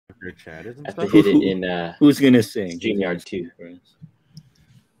Your chat is I have to hit it in Who's gonna sing? StreamYard too.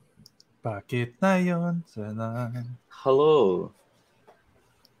 Bakit na yun? Sana. Hello.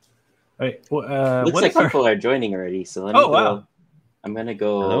 Wait, Looks what like is our... people are joining already. So let me go. Wow. I'm gonna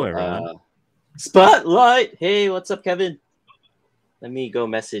go. Hello, everyone. Spotlight. Hey, what's up, Kevin? Let me go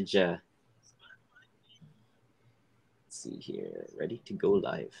message. Let's see here. Ready to go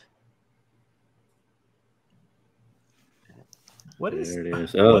live. What is? There it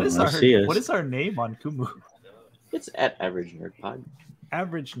is. Oh, what is I see us. What is our name on Kumu? It's at Average Nerd Pod.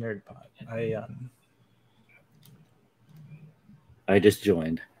 Average Nerd Pod. I just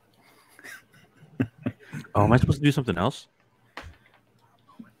joined. Oh, am I supposed to do something else?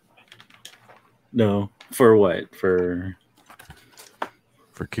 No, for what? For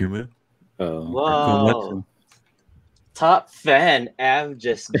Kumu? oh, Whoa. Top fan Av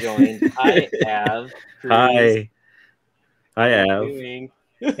just joined. Hi, Av. Hi. Hi, Av. Hey,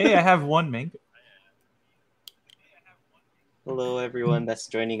 I have one mango. Hello, everyone that's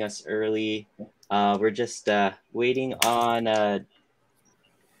joining us early. We're just waiting on the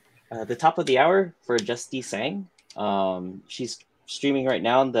top of the hour for Justy Sang. She's streaming right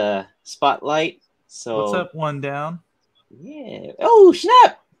now on the Spotlight. So what's up, One Down? Yeah. Oh,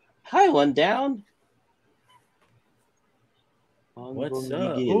 snap! Hi, One Down. What's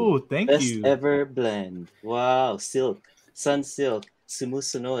up? Oh, thank Best you. ever blend. Wow, silk, sun silk,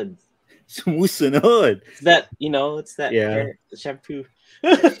 sumusunod. Sumusunod. It's that, it's that hair shampoo.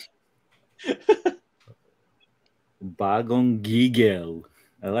 Bagong Gigel.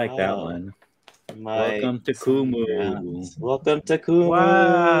 I like that one. Welcome to Kumu. Welcome to Kumu.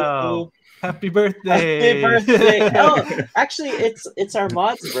 Wow. Happy birthday. Happy birthday. Oh, actually, it's our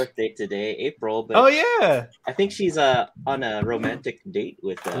mod's birthday today, April. But oh, yeah. I think she's on a romantic date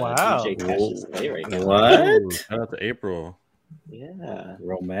with DJ Cash's Play right now. What? Shout out to April. Yeah.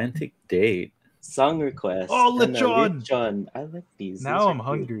 Romantic date. Song request. Oh, lechon. I like these. Now I'm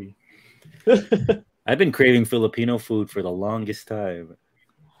hungry. I've been craving Filipino food for the longest time.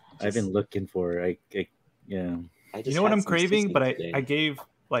 I've been looking for it. Yeah. You know what I'm craving? But I gave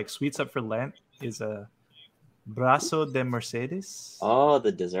sweets up for Lent is a brazo de Mercedes. Oh,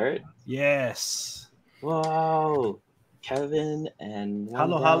 the dessert? Yes. Wow. Kevin and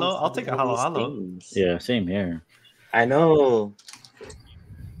Halo. I'll take a halo. Yeah, same here. I know.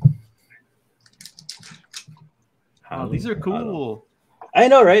 Oh, these are cool. I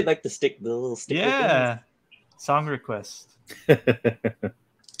know, right? Like the little stick. Yeah. Song request.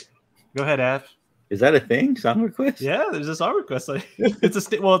 Go ahead, Av. Is that a thing? Song request? Yeah, there's a song request. It's a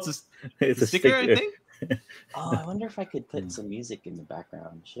stick. Well, it's a sticker, I think. Oh, I wonder if I could put some music in the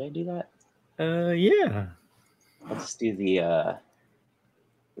background. Should I do that? Yeah. I'll just do the.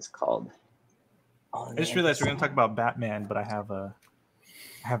 It's called. I just realized we're gonna talk about Batman, but I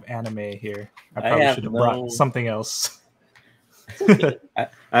have anime here. I probably should have brought something else. Okay.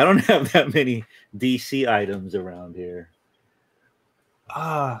 I don't have that many DC items around here.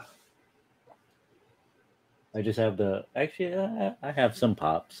 I just have I have some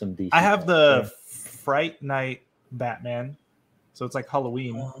pop, some DC. I have the Fright Night Batman, so it's like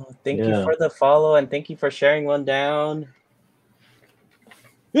Halloween. Oh, thank you for the follow and thank you for sharing one down.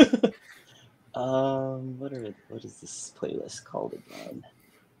 What is this playlist called again?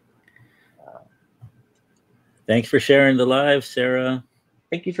 Thanks for sharing the live, Sarah.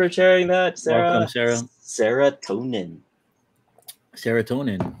 Thank you for sharing that, Sarah. Welcome, Sarah. Serotonin.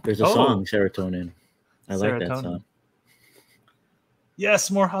 There's a song, Serotonin. I like that song.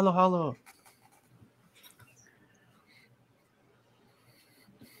 Yes, more halo.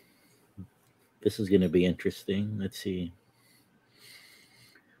 This is going to be interesting. Let's see.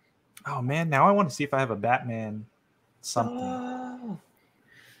 Oh, man. Now I want to see if I have a Batman something.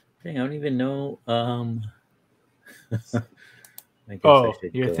 Dang, I don't even know.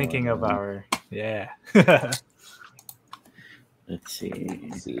 You're thinking of our... Yeah. Let's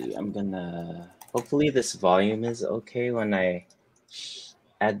see. I'm going to... Hopefully this volume is okay when I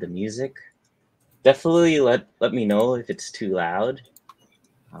add the music. Definitely let me know if it's too loud.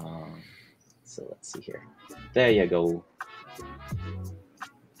 So let's see here. There you go.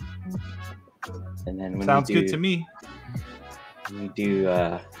 And then when sounds good to me. We do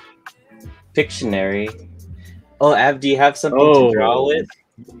Pictionary. Oh, Av, do you have something to draw with?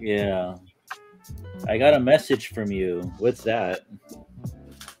 Yeah. I got a message from you. What's that?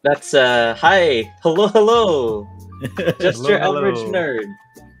 That's hi, hello. Just your average nerd.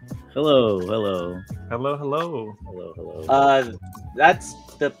 Hello. That's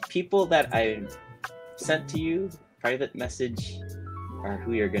the people that I sent to you. Private message are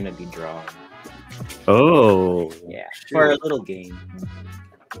who you're gonna be drawing. Oh. Yeah, for a little game.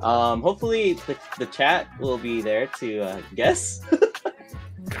 Hopefully the chat will be there to guess.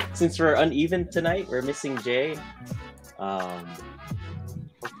 Since we're uneven tonight, we're missing Jay.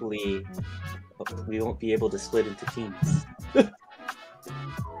 Hopefully we won't be able to split into teams.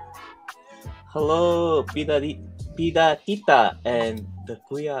 Hello, Pida Tita and the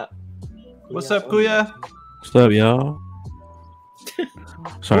Kuya. What's up, Kuya? What's up, y'all?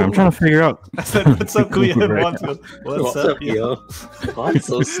 Sorry, I'm trying to figure out. I said, what's up, Kuya? And Juan goes, what's up, yo? Juan's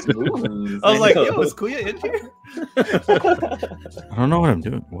so smooth. I was like, yo, is Kuya in here? I don't know what I'm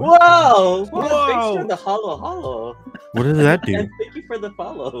doing. What? Whoa! Whoa! Thanks for the hollow. What did that do? And thank you for the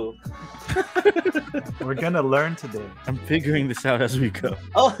follow. We're gonna learn today. I'm figuring this out as we go.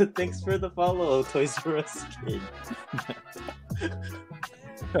 Oh, thanks for the follow, Toys R Us kid.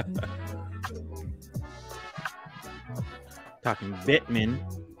 Talking Bitman.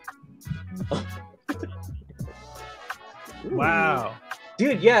 Wow.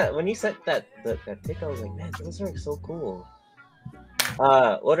 Dude, yeah, when you sent that pic, I was like, man, those are so cool.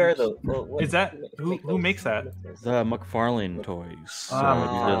 What are the? What, Is that who makes that? The McFarlane toys. So these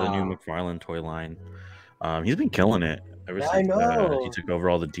Ah. are the new McFarlane toy line. He's been killing it ever Yeah, since I know. he took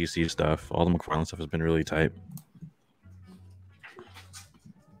over all the DC stuff. All the McFarlane stuff has been really tight.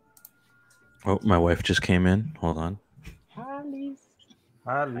 Oh, my wife just came in. Hold on. Hi, Lisa.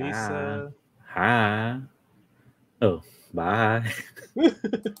 Hi, Lisa. Hi. Oh, bye.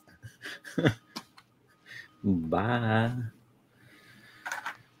 Bye.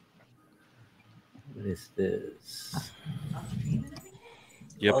 What is this?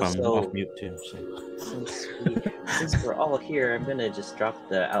 Yep, I'm Also- off mute too. So. Since we're all here, I'm gonna just drop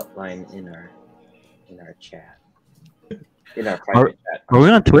the outline in our chat. In our private chat. Are we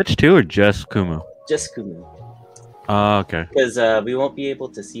on Twitch too, or just Kumu? Just Kumu. Oh, okay. Because we won't be able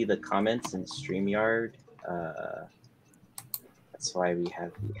to see the comments in StreamYard. That's why we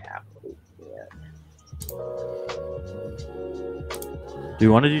have the app open. Do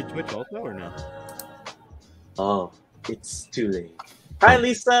you want to do Twitch also or no? Oh, it's too late. Hi,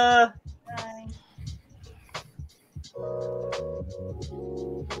 Lisa! Hi.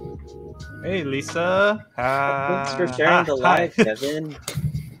 Hey, Lisa. Thanks for sharing the live, Kevin.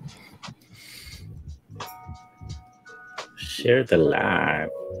 Share the live.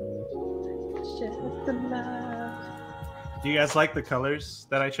 Do you guys like the colors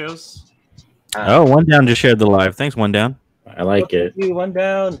that I chose? Oh, One Down just shared the live. Thanks, One Down. I like it. You one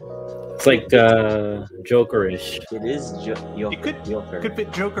down. It's like Jokerish. It is Joker. It could Joker.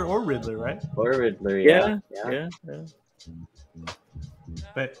 fit Joker or Riddler, right? Or Riddler, yeah. Yeah.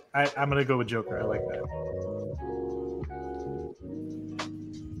 But I'm gonna go with Joker. I like that.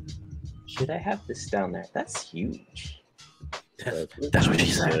 Should I have this down there? That's huge. That's what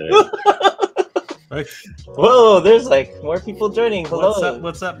she said. Right. Whoa, there's like more people joining. Hello.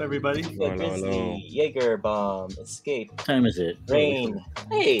 What's up, everybody? Yeah, Hello, Grizzly, hello. Jaeger Bomb, Escape, What time is it? Rain.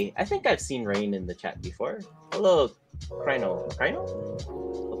 Hey, I think I've seen Rain in the chat before. Hello, Crino. Crino?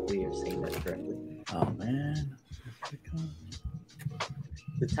 Hopefully you're saying that correctly. Oh man.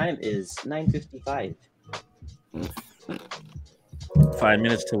 The time is 9:55. 5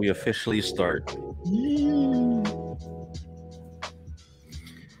 minutes till we officially start.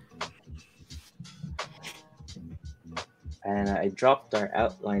 And I dropped our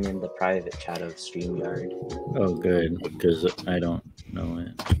outline in the private chat of StreamYard. Oh, good, because I don't know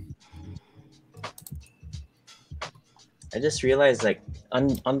it. I just realized, like,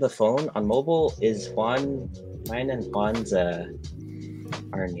 on the phone, on mobile, is mine and Juan's, our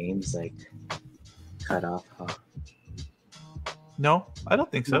names, like, cut off, huh? No, I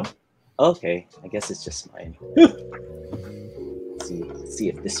don't think so. Okay, I guess it's just mine. see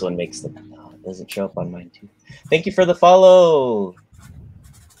if this one makes the... Oh, it doesn't show up on mine, too. Thank you for the follow!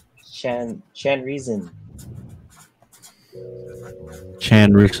 Chan Reason.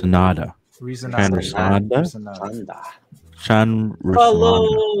 Chan Rusanada. Reason Chan not- Rusanada? Reason not- Panda. Chan Rusanada.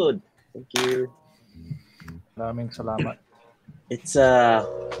 Followed! Thank you. Maraming salamat. It's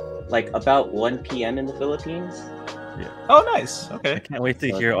like about 1 p.m. in the Philippines. Oh, nice. I Okay. can't wait to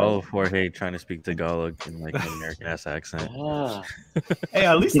hear all of Jorge trying to speak Tagalog in like an American ass accent. Ah, Hey,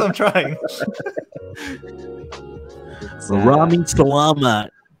 at least I'm trying. it's, Maraming salamat.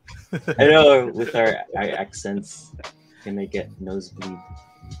 I know with our accents, gonna get nosebleed.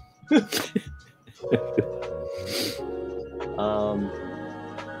 What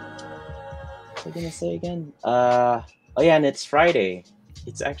was I gonna say again? Oh yeah, and it's Friday.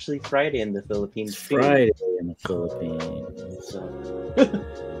 It's actually Friday in the Philippines. too. Friday in the Philippines. So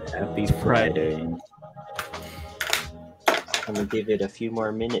Happy Friday. I'm gonna give it a few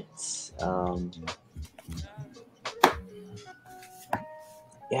more minutes.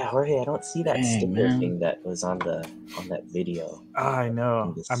 Yeah, Jorge, I don't see that Dang, sticker man. thing that was on that video. I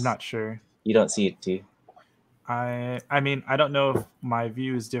know. I'm not sure. You don't see it too. I mean, I don't know if my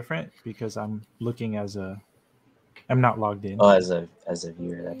view is different because I'm looking I'm not logged in. Oh, as a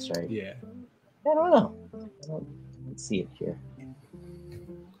viewer, that's right. Yeah. I don't know. I don't see it here.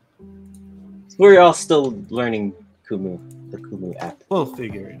 We're all still learning Kumu, the Kumu app. We'll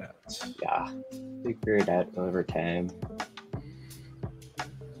figure it out. Yeah, figure it out over time.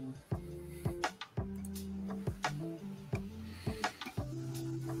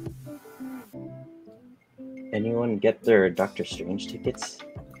 Anyone get their Doctor Strange tickets?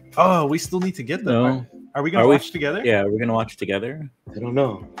 Oh, we still need to get them. No. Are we gonna watch together? Yeah, we're gonna watch together. I don't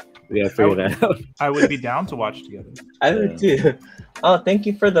know. We gotta figure that out. I would be down to watch together. I would too. Oh, thank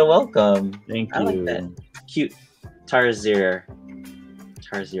you for the welcome. Thank I you. like that. Cute Tarzir.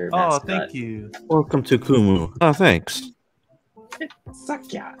 Tarzir Oh, mascot. thank you. Welcome to Kumu. Oh, thanks.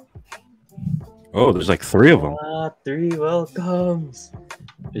 Sakya. Oh, there's like 3 of them. 3 welcomes.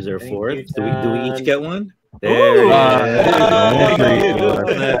 Is there a Thank fourth? you, Do we each John. get one? There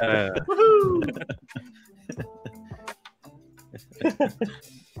There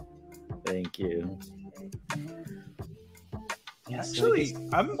Thank you. Actually,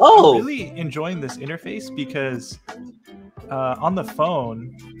 I'm Oh! really enjoying this interface because on the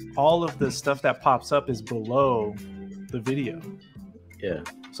phone, all of the stuff that pops up is below the video. Yeah.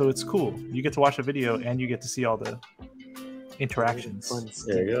 So it's cool. You get to watch a video and you get to see all the interactions.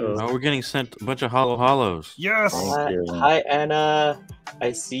 There you go. Oh, we're getting sent a bunch of hollows. Yes! Thank you. Hi, Anna.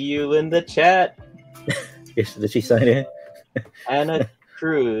 I see you in the chat. Did she sign in? Anna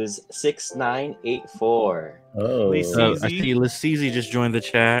Cruz 6984. Oh. Lisa. I see Lisizi just joined the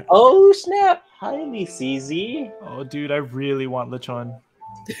chat. Oh snap! Hi, CZ. Oh, dude, I really want Lechon.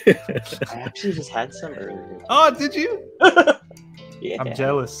 I actually just had some earlier. Oh, did you? Yeah. I'm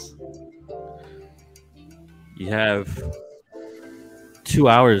jealous. You have 2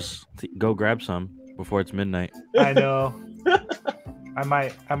 hours to go grab some before it's midnight. I know. I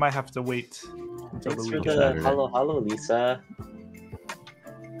might have to wait until Thanks the for weekend. the Saturday. hello, Lisa.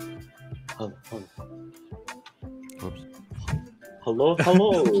 Whoops. Hello.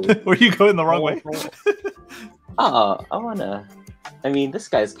 Were you going the wrong way? Oh, I mean, this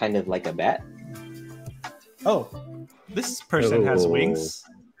guy's kind of like a bat. Oh, this person has Oh. wings.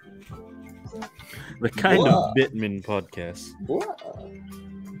 The kind Whoa. of Bitman podcast.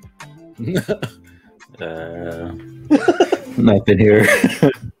 Nothing here.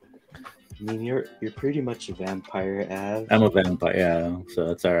 I mean, you're pretty much a vampire, Av. I'm a vampire, yeah, so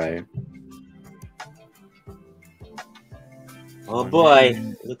that's all right. Oh boy,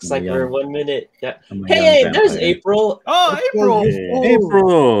 looks like Yeah. we're 1 minute. Yeah. I'm a Hey, young there's vampire. April. Oh, April! Yeah.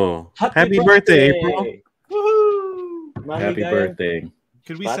 April! Happy birthday, April! Woohoo! Happy birthday,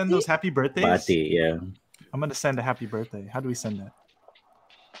 Could we send those happy birthdays? Bati. Yeah. I'm gonna send a happy birthday. How do we send that?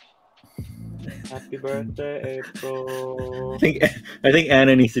 Happy birthday, April. I think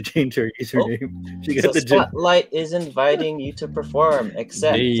Anna needs to change her username. She So got the gym. Spotlight is inviting you to perform.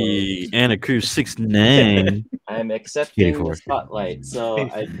 Accept. Hey, Anna Cruz 69. I'm accepting 84. the spotlight. So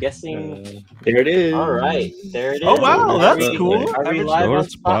I'm guessing. There it is. All right, there it is. Oh, wow, Are that's we- cool. Are we Average live Go on to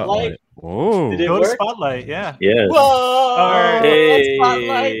Spotlight? Whoa. Did it Go to work? Spotlight, yeah. Yes. Whoa! Alright. Hey.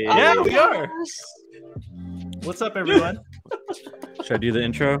 Spotlight. Oh Yeah, my we are. gosh. What's up, everyone? Should I do the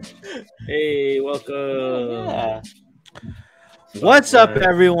intro? Hey, welcome. Yeah. What's up,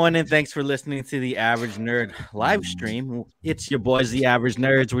 everyone, and thanks for listening to the Average Nerd live stream. It's your boys, the Average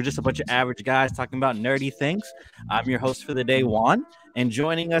Nerds. We're just a bunch of average guys talking about nerdy things. I'm your host for the day, Juan, and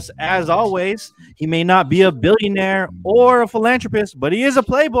joining us, as always, he may not be a billionaire or a philanthropist, but he is a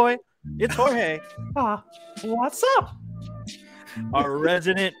playboy. It's Jorge, What's up? our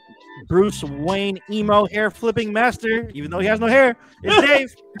resident Bruce Wayne emo hair flipping master, even though he has no hair. It's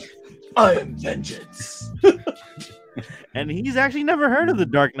Dave. I am vengeance. And he's actually never heard of The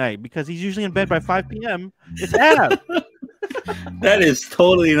Dark Knight because he's usually in bed by 5 p.m. It's Ab. That is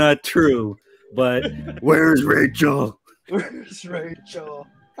totally not true. But where's Rachel? Where's Rachel?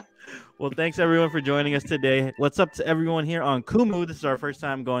 Well, thanks everyone for joining us today. What's up to everyone here on Kumu? This is our first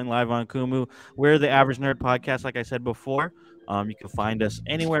time going live on Kumu. We're the Average Nerd Podcast, like I said before. You can find us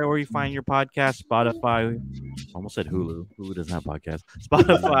anywhere where you find your podcast. Spotify, almost said Hulu. Hulu doesn't have podcasts.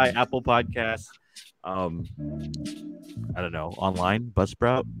 Spotify, Apple Podcasts. I don't know, online,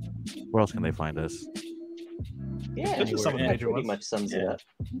 Buzzsprout. Where else can they find us? Yeah, Those are some of the that major pretty ones. much sums it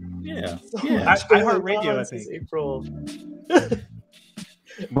Yeah. up. Yeah. I heart radio, I think. April.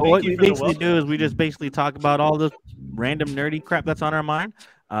 But what you we for the basically welcome. do is we just basically talk about all the random nerdy crap that's on our mind.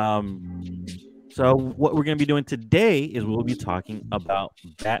 So what we're going to be doing today is we'll be talking about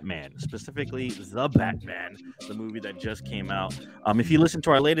Batman, specifically The Batman, the movie that just came out. If you listen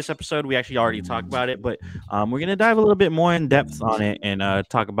to our latest episode, we actually already talked about it, but we're going to dive a little bit more in depth on it and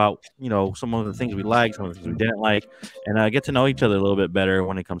talk about, some of the things we like, some of the things we didn't like, and get to know each other a little bit better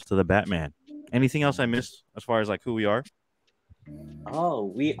when it comes to The Batman. Anything else I missed as far as like who we are? Oh,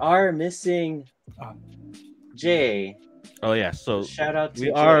 we are missing Jay. Oh yeah, so shout out to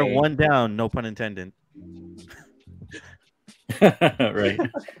we are Jay. one down, no pun intended. Right.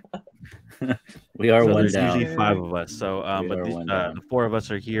 We are So one there's down. usually 5 of us. So We are one down. the 4 of us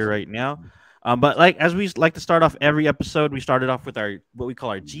are here right now. But like as we like to start off every episode, we started off with our what we call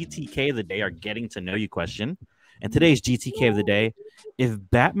our GTK of the day, our getting to know you question. And today's GTK of the day: if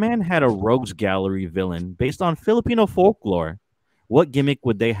Batman had a rogues gallery villain based on Filipino folklore, what gimmick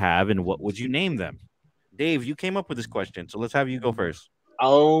would they have and what would you name them? Dave, you came up with this question, so let's have you go first.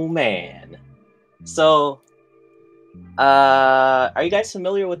 Oh man. So are you guys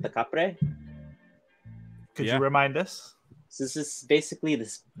familiar with the capre? Could Yeah. you remind us? So this is basically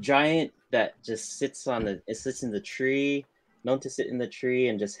this giant that just sits in the tree, known to sit in the tree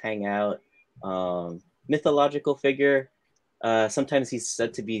and just hang out. Mythological figure. Sometimes he's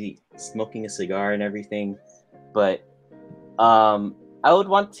said to be smoking a cigar and everything. But I would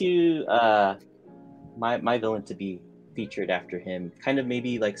want to my villain to be featured after him. Kind of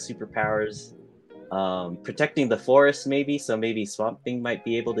maybe like superpowers. Protecting the forest maybe, so maybe Swamp Thing might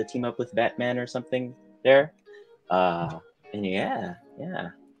be able to team up with Batman or something there. And yeah.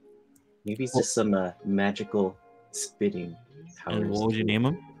 Maybe it's just some magical spitting powers. And what would you name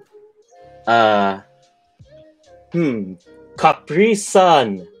him?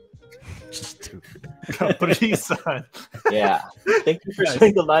 Capri-san. Stupid. Capri-san. Yeah. Thank you for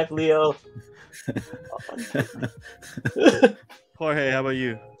showing the live, Leo. Jorge, how about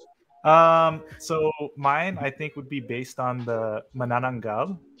you? So mine, I think, would be based on the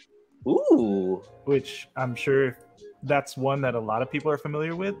Manananggal, Ooh. which I'm sure that's one that a lot of people are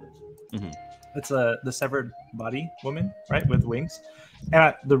familiar with. Mhm. It's the severed body woman, right, with wings.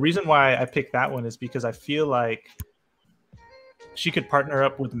 And the reason why I picked that one is because I feel like she could partner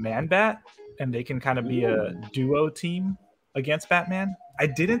up with Man-Bat, and they can kind of be a duo team against Batman. I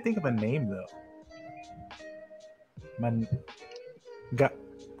didn't think of a name though.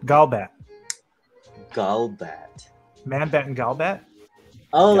 Galbat. Galbat. Man-Bat and Galbat.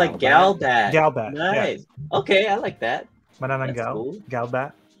 Oh, like Galbat. Galbat. Nice. Okay, I like that. Manananggal. That's cool.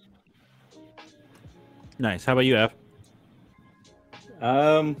 Galbat. Nice. How about you, F?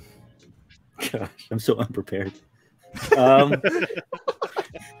 Gosh, I'm so unprepared.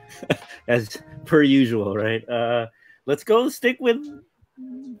 As per usual, right? Let's go stick with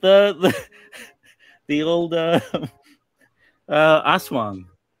the old Aswang.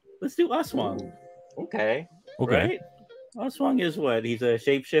 Let's do Aswang. Okay. Okay. Right? Aswang is what? He's a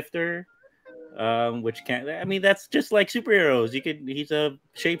shapeshifter. Which can't. I mean, that's just like superheroes. He's a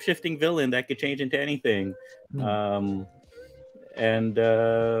shape-shifting villain that could change into anything. And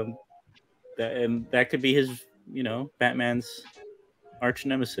that could be his, Batman's arch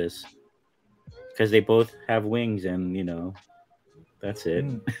nemesis, because they both have wings, and that's it.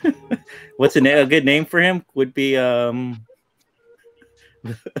 What's a good name for him? Would be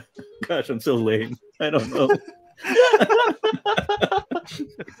Gosh, I'm so lame. I don't know.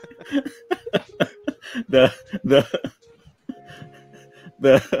 the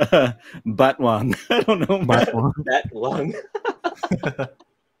Batwang. I don't know. Batwang.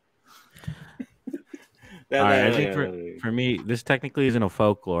 All right, I think for me, this technically isn't a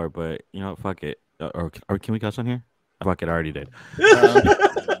folklore, but fuck it. Or can we cuss on here? Fuck it, I already did.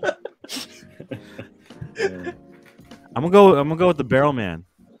 I'm gonna go with the Barrel Man.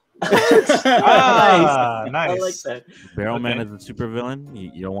 Nice. I like that. Barrel Man is a super villain.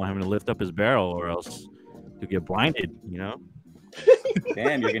 You don't want him to lift up his barrel, or else he'll get blinded.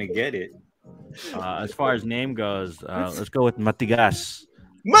 Damn, you're gonna get it. As far as name goes, let's go with Matigas.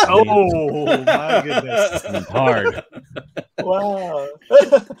 Oh my goodness! Hard. Wow.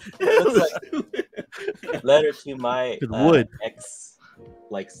 Looks like letter to my wood. ex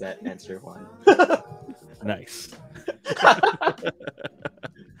likes that answer one. Nice.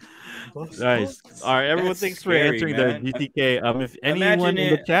 Nice. All right, everyone. Thanks for scary, answering man. the GTK. If anyone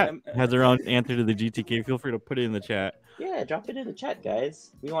in the chat has their own answer to the GTK, feel free to put it in the chat. Yeah, drop it in the chat,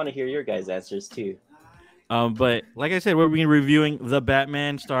 guys. We want to hear your guys' answers too. But like I said, we're being reviewing The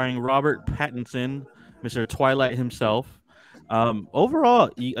Batman, starring Robert Pattinson, Mr. Twilight himself.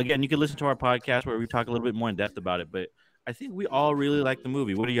 Overall, again, you can listen to our podcast where we talk a little bit more in depth about it. But I think we all really like the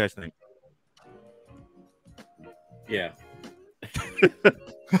movie. What do you guys think? Yeah.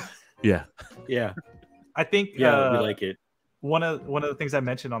 Yeah. Yeah. I think Yeah, we like it. one of the things I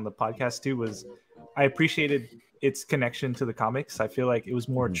mentioned on the podcast too was I appreciated its connection to the comics. I feel like it was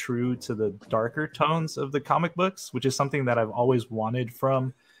more true to the darker tones of the comic books, which is something that I've always wanted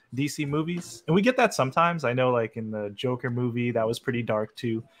from DC movies. And we get that sometimes. I know like in the Joker movie that was pretty dark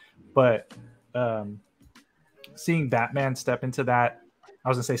too. But seeing Batman step into that, I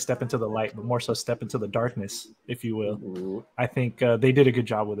was gonna say step into the light, but more so step into the darkness, if you will. Ooh. I think they did a good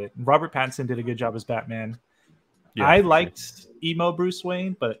job with it. Robert Pattinson did a good job as Batman. Yeah, I liked emo Bruce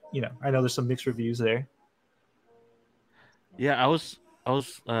Wayne, but you know, I know there's some mixed reviews there. Yeah, I was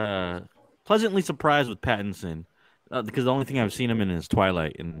pleasantly surprised with Pattinson because the only thing I've seen him in is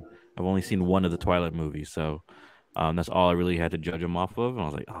Twilight, and I've only seen one of the Twilight movies, so that's all I really had to judge him off of. And I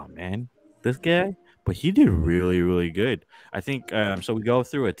was like, oh man, this guy, but he did really, really good. I think so. We go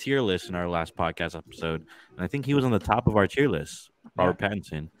through a tier list in our last podcast episode, and I think he was on the top of our tier list, Robert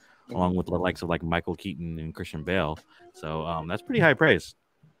Pattinson, along with the likes of like Michael Keaton and Christian Bale. So that's pretty high praise.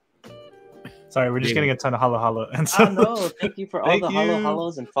 Sorry, we're just getting a ton of hollow hollow. And so, no, thank you for all the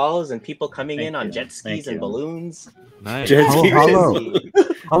hollows and follows and people coming in on jet skis and balloons. Nice. Jet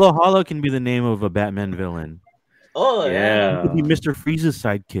Hollow can be the name of a Batman villain. Oh yeah. It could be Mr. Freeze's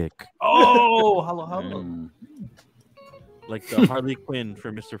sidekick. Oh, hollow. Like the Harley Quinn for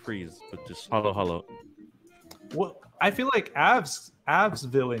Mr. Freeze, but just hollow. Well, I feel like Av's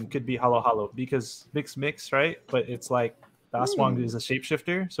villain could be hollow because mix, right? But it's like Daswang is a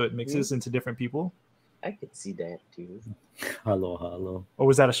shapeshifter, so it mixes into different people. I could see that too. Hollow. Or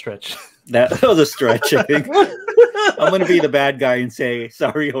was that a stretch? That was a stretch, I think. I'm going to be the bad guy and say,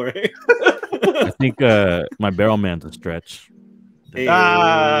 sorry, Jorge. I think my barrel man's a stretch. Hey.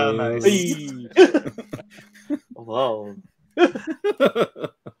 Nice. Whoa.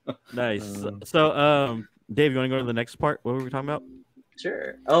 Nice. So, Dave, you want to go to the next part? What were we talking about?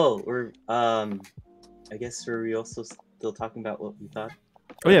 Sure. Oh, we're I guess we're also still talking about what we thought.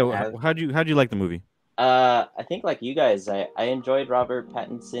 Oh yeah, how'd you like the movie? I think like you guys, I enjoyed Robert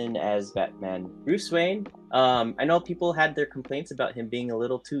Pattinson as Batman. Bruce Wayne, I know people had their complaints about him being a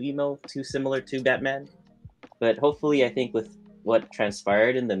little too emo, too similar to Batman, but hopefully I think with what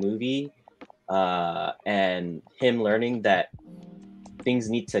transpired in the movie, and him learning that things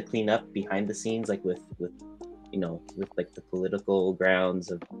need to clean up behind the scenes, like with like the political grounds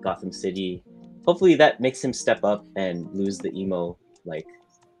of Gotham City, hopefully that makes him step up and lose the emo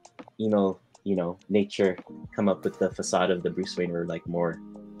nature, come up with the facade of the Bruce Wayne we're like more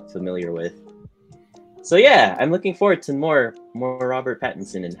familiar with. So yeah, I'm looking forward to more Robert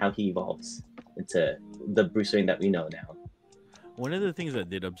Pattinson and how he evolves into the Bruce Wayne that we know now. One of the things that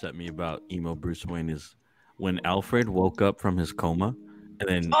did upset me about emo Bruce Wayne is when Alfred woke up from his coma, and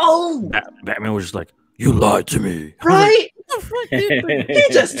then Batman was just like, "You lied to me." Right? Like, He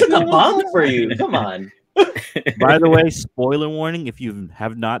just took a bomb for you. Come on. by the way, spoiler warning: if you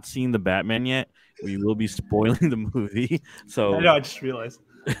have not seen the Batman yet, we will be spoiling the movie. So I know, I just realized.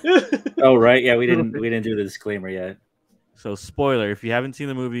 Oh right, yeah, we didn't do the disclaimer yet. So spoiler: if you haven't seen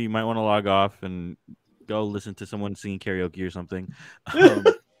the movie, you might want to log off and go listen to someone singing karaoke or something.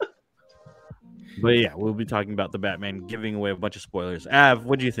 But yeah, we'll be talking about the Batman, giving away a bunch of spoilers. Av,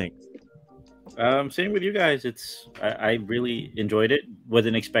 what do you think? Same with you guys. I really enjoyed it.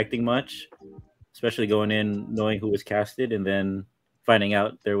 Wasn't expecting much, especially going in knowing who was casted, and then finding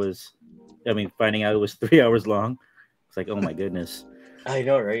out it was 3 hours long. It's like, oh my goodness. I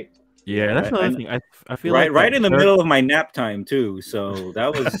know, right? Yeah, that's another thing. I feel right, like right in the middle of my nap time too. So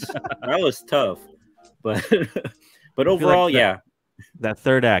that was tough. But overall, like that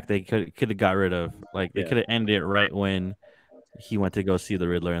third act they could have got rid of. Like they could have ended it right when he went to go see the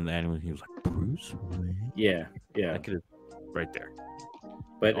Riddler in the end, when he was like, Bruce Wayne. Yeah. That could have right there.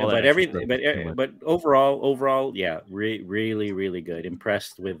 But overall, yeah, really, really good.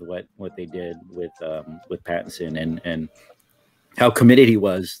 Impressed with what they did with Pattinson and how committed he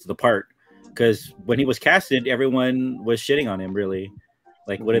was to the part. Because when he was casted, everyone was shitting on him. Really,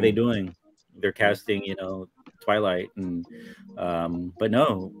 like, what are they doing? They're casting, Twilight, and but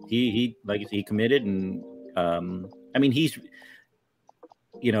no, he committed, and I mean, he's,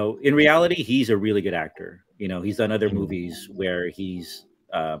 in reality, he's a really good actor. He's done other movies where he's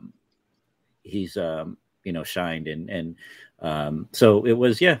shined, and so it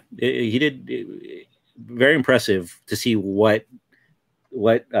was, he did very impressive to see what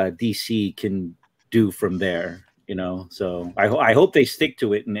DC can do from there. So I hope they stick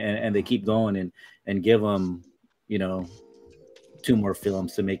to it and they keep going and give them 2 more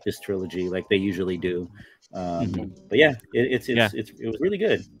films to make this trilogy like they usually do. But yeah, it was really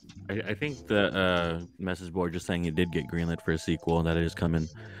good. I think the message board just saying it did get greenlit for a sequel, and that it is coming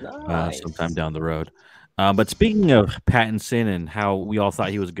Nice. sometime down the road. But speaking of Pattinson and how we all thought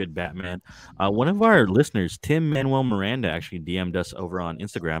he was a good Batman, one of our listeners, Tim Manuel Miranda, actually DM'd us over on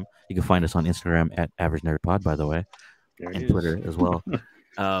Instagram. You can find us on Instagram at Average Nerd Pod, by the way, and Twitter as well.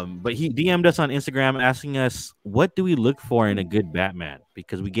 But he DM'd us on Instagram asking us, what do we look for in a good Batman?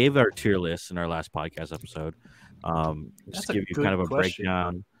 Because we gave our tier list in our last podcast episode. Just to give you kind of a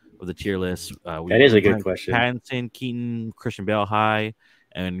breakdown of the tier list. That is a good question. Pattinson, Keaton, Christian Bale high,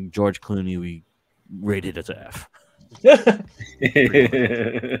 and George Clooney we rated as a F.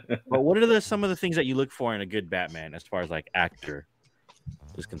 But what are some of the things that you look for in a good Batman as far as like actor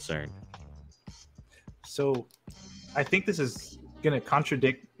is concerned? So I think this is going to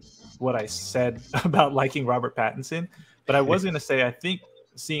contradict what I said about liking Robert Pattinson, but I was going to say I think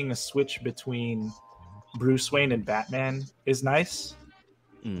seeing a switch between Bruce Wayne and Batman is nice.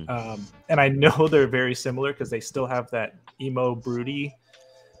 And I know they're very similar because they still have that emo broodiness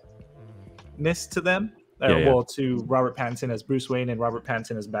to them. Well, to Robert Pattinson as Bruce Wayne and Robert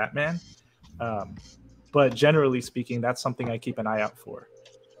Pattinson as Batman. But generally speaking, that's something I keep an eye out for.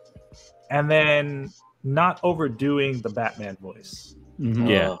 And then not overdoing the Batman voice.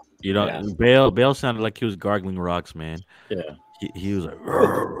 Yeah, you know, yeah. Bale sounded like he was gargling rocks, man. Yeah, he was like,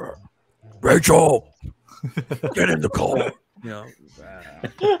 Rachel, get in the car. You know,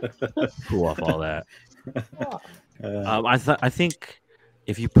 pull off all that. I think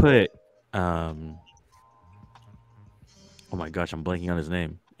if you put, oh my gosh, I'm blanking on his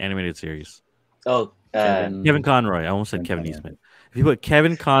name. Animated series. Oh, Kevin Conroy. I almost said Kevin Eastman. If you put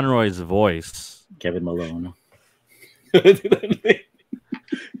Kevin Conroy's voice, Kevin Malone.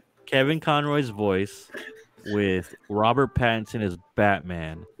 Kevin Conroy's voice with Robert Pattinson as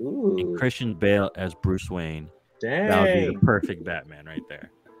Batman and Christian Bale as Bruce Wayne. Dang. That would be the perfect Batman right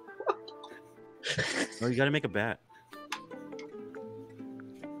there. Oh, you got to make a bat.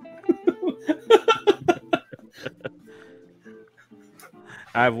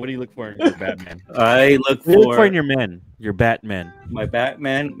 What do you look for in your Batman? I look for in your men, your Batmen. My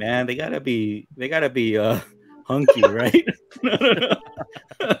Batman, man, they gotta be hunky, right?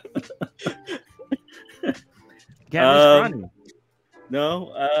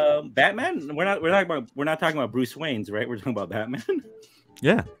 No, Batman. We're not talking about Bruce Wayne's, right? We're talking about Batman.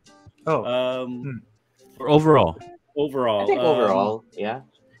 Yeah. Oh. Or overall. I think overall, yeah.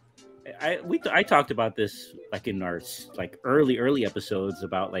 I talked about this like in our like early episodes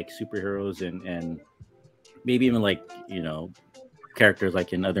about like superheroes and maybe even like, you know, characters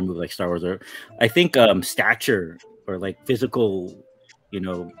like in other movies like Star Wars. Or I think stature or like physical, you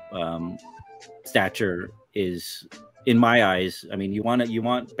know, stature is, in my eyes, I mean, you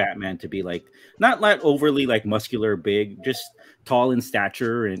want Batman to be like not overly like muscular, big, just tall in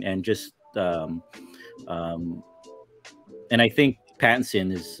stature and just and I think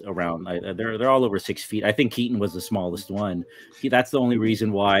Pattinson is around. They're all over 6 feet. I think Keaton was the smallest one. That's the only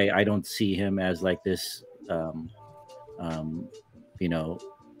reason why I don't see him as like this, you know,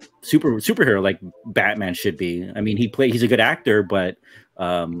 superhero like Batman should be. I mean, he's a good actor, but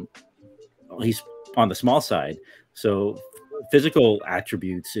he's on the small side. So physical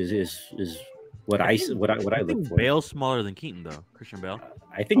attributes is what I look for. Bale's smaller than Keaton though. Christian Bale.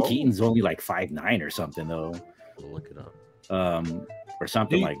 I think Keaton's only like 5'9" or something though. We'll look it up. Or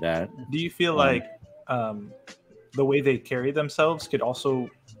something like that. Do you feel like the way they carry themselves could also?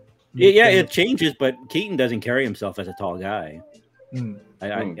 Yeah, it changes, but Keaton doesn't carry himself as a tall guy.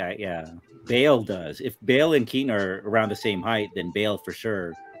 Yeah, Bale does. If Bale and Keaton are around the same height, then Bale for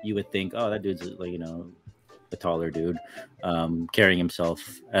sure. You would think, oh, that dude's like, you know, a taller dude, carrying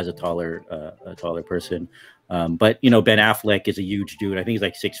himself as a taller person. But you know, Ben Affleck is a huge dude. I think he's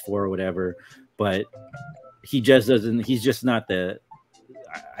like 6'4" or whatever. But he just doesn't. He's just not the.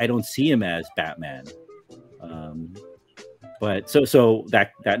 I don't see him as Batman. But so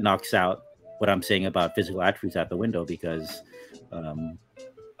that knocks out what I'm saying about physical attributes out the window because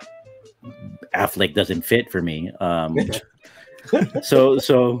Affleck doesn't fit for me. So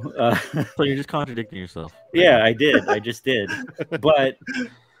you're just contradicting yourself. Yeah, I did. I just did. But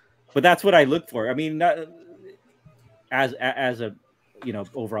that's what I look for. I mean, as a, you know,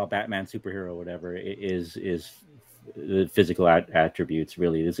 overall Batman superhero or whatever is the physical attributes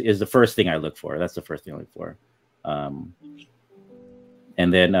really is the first thing I look for. That's the first thing I look for.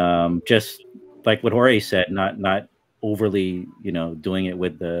 And then just like what Jorge said, not overly, you know, doing it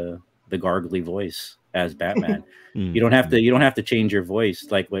with the gargly voice as Batman. You don't have to change your voice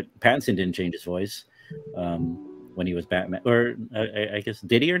like what Pattinson didn't change his voice when when he was Batman, or I guess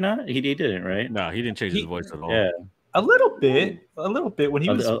did he or not? He didn't, right? No, he didn't change his voice at all. Yeah, A little bit when he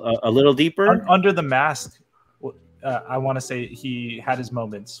was a little deeper under the mask. I want to say he had his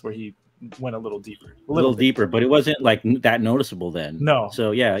moments where he went a little deeper, a little deeper, but it wasn't like that noticeable then. No.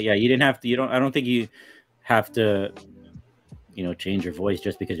 So yeah, you didn't have to. You don't. I don't think you have to, change your voice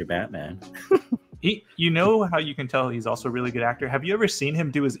just because you're Batman. You know how you can tell he's also a really good actor? Have you ever seen him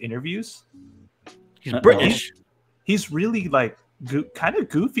do his interviews? He's British. He's really like kind of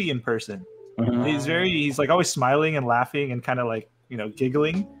goofy in person. He's like always smiling and laughing and kind of like,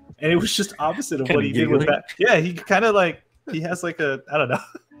 giggling. And it was just opposite of what he did with that. Yeah, he kind of like, he has like a, I don't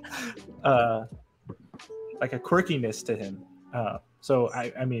know, like a quirkiness to him. So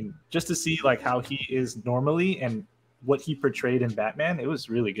I mean, just to see like how he is normally and what he portrayed in Batman, it was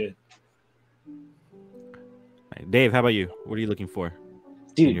really good. Dave, how about you? What are you looking for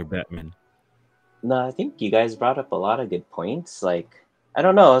in your Batman? No, I think you guys brought up a lot of good points. Like, I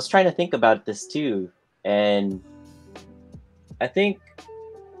don't know, I was trying to think about this too. And I think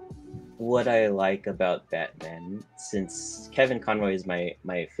what I like about Batman, since Kevin Conroy is my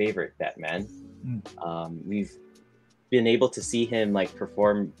favorite Batman, we've been able to see him like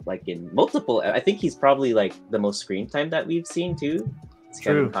perform like in multiple. I think he's probably like the most screen time that we've seen too. It's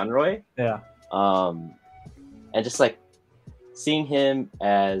Kevin Conroy. Yeah. And just like seeing him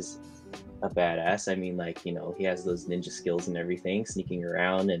as a badass. I mean, like, he has those ninja skills and everything, sneaking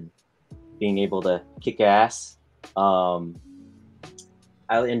around and being able to kick ass. I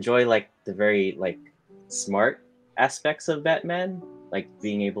enjoy like the very like smart aspects of Batman, like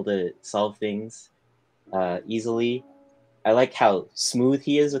being able to solve things easily. I like how smooth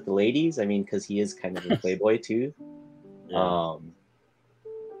he is with the ladies. I mean, because he is kind of a playboy too. Yeah.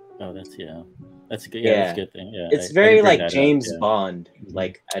 That's a good. Yeah, that's a good thing. Yeah, it's very like James up, Bond.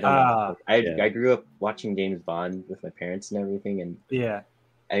 Like, I don't know. I grew up watching James Bond with my parents and everything, and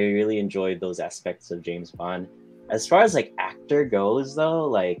I really enjoyed those aspects of James Bond. As far as like actor goes, though,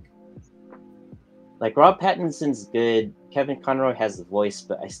 like Rob Pattinson's good. Kevin Conroy has the voice,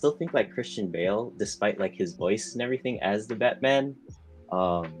 but I still think like Christian Bale, despite like his voice and everything as the Batman,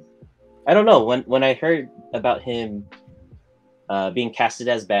 I don't know. When I heard about him being casted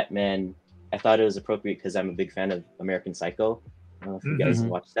as Batman, I thought it was appropriate because I'm a big fan of American Psycho. I don't know if you guys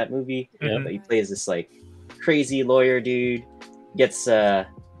watched that movie. But he plays this like crazy lawyer dude, gets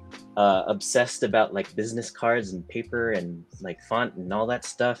obsessed about like business cards and paper and like font and all that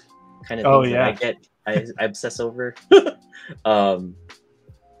stuff. Kind of things I obsess over. But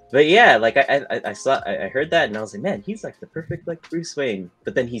yeah, like I heard that and I was like, man, he's like the perfect like Bruce Wayne,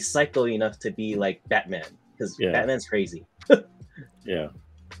 but then he's psycho enough to be like Batman because Batman's crazy.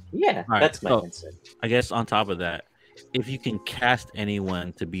 Yeah, that's my answer. I guess on top of that, if you can cast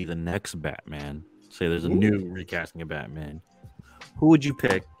anyone to be the next Batman, say there's a new recasting of Batman, who would you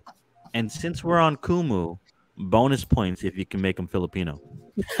pick? And since we're on Kumu, bonus points if you can make him Filipino.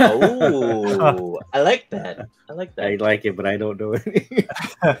 Oh, I like that. I like it, but I don't know it.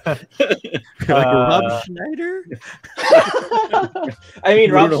 Like Rob Schneider? I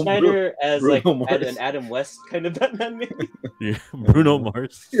mean, Rob Schneider as like an Adam West kind of Batman, maybe. Yeah, Bruno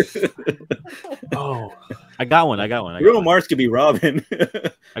Mars. I got one. Bruno Mars could be Robin.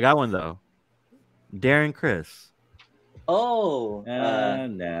 I got one though. Darren Criss. No.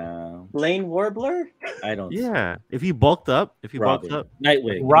 Lane Warbler? I don't. Yeah, if he bulked up,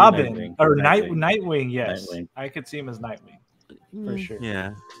 Nightwing. Robin or Nightwing. Yes, Nightwing. I could see him as Nightwing for sure.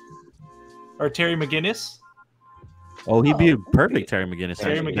 Yeah. Or Terry McGinnis. Oh, he'd be a perfect Terry McGinnis.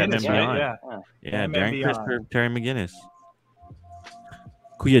 Terry McGinnis, right? Yeah. Darren Criss for Terry McGinnis.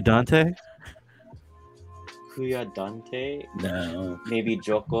 Kuya Dante. No. Maybe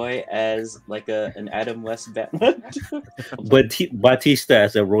Jokoi as like an Adam West Batman. Batista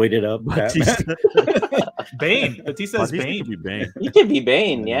as a roided up Batista. Bane. Batista is Bane. He can be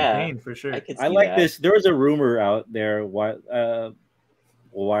Bane, yeah. Bane for sure. I like this. There was a rumor out there a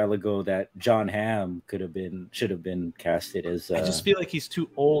while ago that John Hamm should have been casted as. I just feel like he's too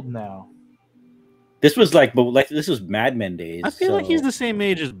old now. This was this was Mad Men days. I feel like he's the same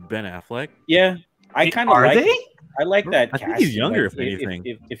age as Ben Affleck. Yeah. I kind of like. I like that. I think he's younger, if anything.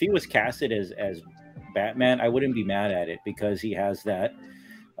 If he was casted as Batman, I wouldn't be mad at it because he has that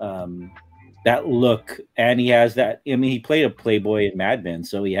that look, and he has that. I mean, he played a playboy in Mad Men,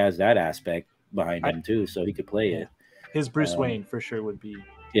 so he has that aspect behind him too, so he could play it. His Bruce Wayne for sure would be.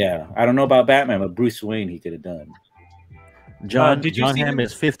 Yeah, I don't know about Batman, but Bruce Wayne he could have done. John Hamm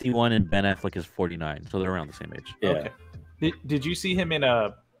is 51 and Ben Affleck is 49, so they're around the same age. Yeah. Okay. Did you see him in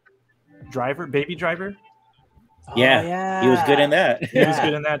a Baby Driver? Yeah, he was good in that. He was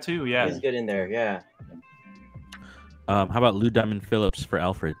good in that too. Yeah, he's good in there. Yeah. How about Lou Diamond Phillips for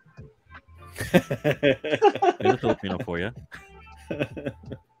Alfred? There's a Filipino for you.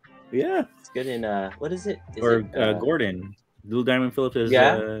 Yeah. It's good in what is it? Is Or it, Gordon. Lou Diamond Phillips is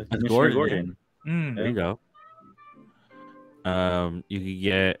Yeah. That's Commissioner Gordon, Gordon. There you go. You could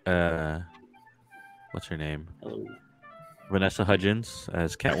get what's her name? Hello. Vanessa Hudgens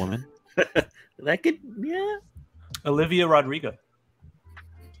as Catwoman. That could, yeah. Olivia Rodrigo.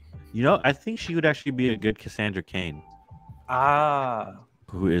 You know, I think she would actually be a good Cassandra Cain, Ah,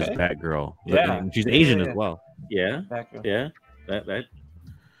 who is Okay. Batgirl. Yeah. And she's Yeah, Asian yeah, as yeah. well. Yeah. Batgirl. Yeah.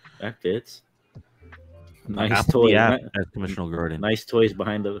 That fits. Nice Apple toy. the App as Commissioner Gordon. Nice toys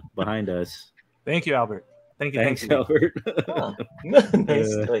behind us. Thank you, Albert. Thank you. Thanks, Thank you. Albert. Oh, nice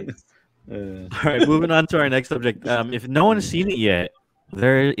choice. All right, moving on to our next subject. If no one has seen it yet,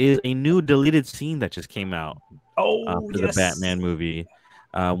 there is a new deleted scene that just came out Oh, for yes. the Batman movie,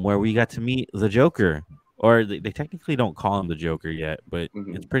 where we got to meet the Joker. Or they technically don't call him the Joker yet, but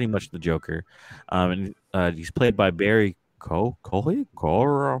it's pretty much the Joker. And he's played by Barry Coley.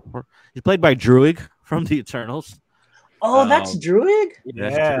 He's played by Druig from the Eternals. Oh, that's Druig?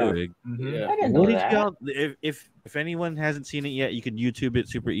 That's Yeah. Druig. Mhm. Yeah. I didn't know What did that. y'all? If anyone hasn't seen it yet, you can YouTube it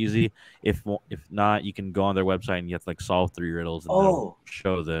super easy. If not, you can go on their website and you have to like solve 3 riddles and they'll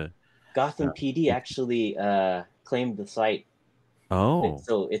show the. Gotham PD actually claimed the site, Oh,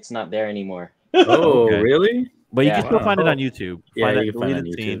 so it's not there anymore. Oh, Okay. really? but you Yeah. can still find it Wow. on YouTube. Yeah, Find that you can find it on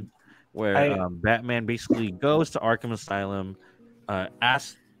deleted YouTube. scene where Batman basically goes to Arkham Asylum,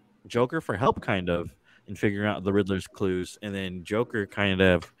 asks Joker for help, kind of, in figuring out the Riddler's clues, and then Joker kind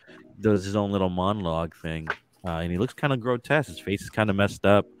of does his own little monologue thing, and he looks kind of grotesque. His face is kind of messed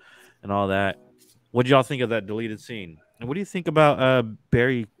up, and all that. What did y'all think of that deleted scene? And what do you think about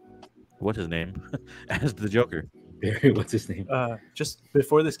Barry? What's his name as the Joker? Barry, what's his name? Just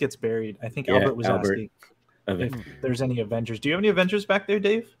before this gets buried, I think Yeah, Albert was Albert. asking Okay. if there's any Avengers. Do you have any Avengers back there,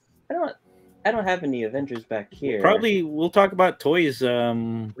 Dave? I don't have any Avengers back here. Probably we'll talk about toys.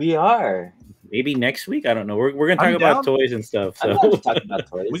 We are. Maybe next week. I don't know. We're gonna I'm talk about down. toys and stuff. I'm So not to talk about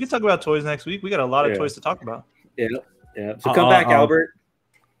toys. We can talk about toys next week. We got a lot of Yeah. toys to talk about. yeah. So come back, Albert.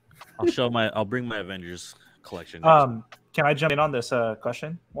 I'll bring my Avengers collection. Can I jump in on this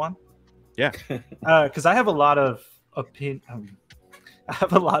question, Juan? Yeah. Because I have a lot of opinions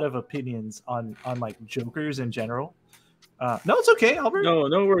on like Jokers in general. No, it's okay, Albert.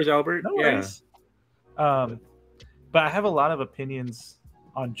 No worries, Albert. No Yeah. worries. But I have a lot of opinions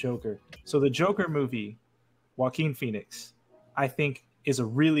on Joker. So the Joker movie, Joaquin Phoenix, I think is a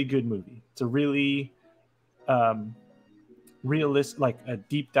really good movie. It's a really realistic, like a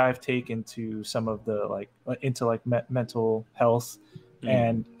deep dive take into some of the mental health,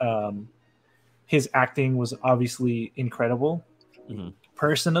 and his acting was obviously incredible. Mhm.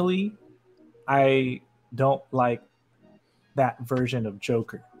 Personally, I don't like that version of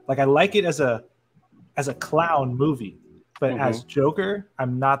Joker. Like I like it as a clown movie, but as Joker,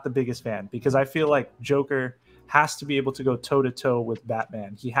 I'm not the biggest fan because I feel like Joker has to be able to go toe to toe with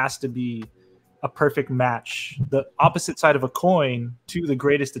Batman. He has to be a perfect match, the opposite side of a coin to the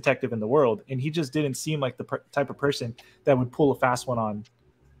greatest detective in the world, and he just didn't seem like the type of person that would pull a fast one on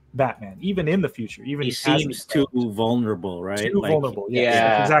Batman, even in the future. Even He seems too vulnerable, right? Too vulnerable. Yes, Yeah,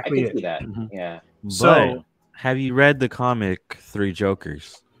 that's exactly I can it. see that. Mhm. Yeah. So, have you read the comic 3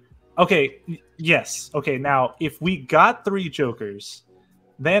 Jokers? okay, yes. Okay, now if we got 3 Jokers,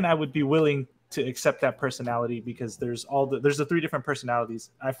 then I would be willing to accept that personality because there's the 3 different personalities.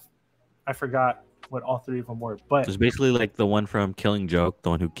 I forgot what all 3 of them were, but It's basically like the one from Killing Joke, the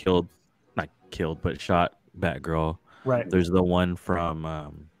one who but shot Batgirl. right. There's the one from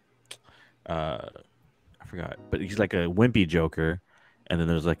I forgot, but he's like a wimpy Joker, and then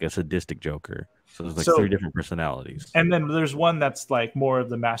there's like a sadistic Joker. So there's like 3 different personalities. And then there's one that's like more of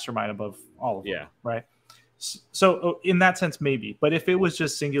the mastermind above all of them, Yeah. right? So in that sense, maybe. But if it was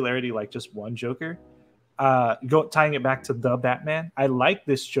just singularity, like just one Joker, tying it back to the Batman, I like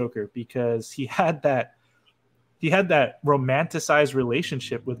this Joker because he had that romanticized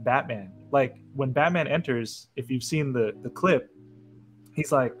relationship with Batman. Like when Batman enters, if you've seen the clip,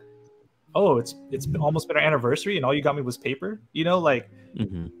 he's like, "Oh, it's almost been our anniversary, and all you got me was paper." You know, like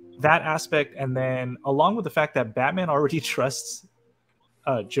that aspect, and then along with the fact that Batman already trusts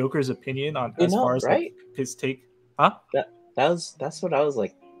Joker's opinion on as far as right? like, his take. Huh? That's what I was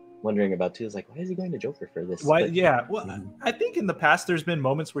like wondering about too. Is like, why is he going to Joker for this? Why? But- Yeah. Well, I think in the past there's been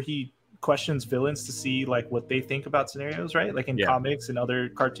moments where he questions villains to see like what they think about scenarios, right? Like in comics and other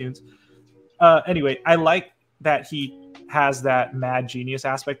cartoons. Anyway, I like that he has that mad genius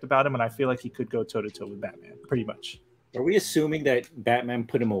aspect about him, and I feel like he could go toe to toe with Batman, pretty much. Are we assuming that Batman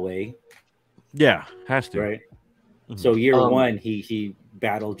put him away? Yeah, has to. Right. So year Um, one, he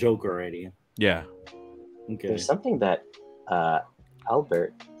battled Joker already. Yeah. Okay. There's something that uh,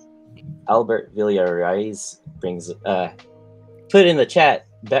 Albert Albert Villarreal brings put in the chat.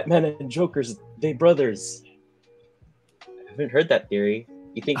 Batman and Joker's they brothers. I haven't heard that theory.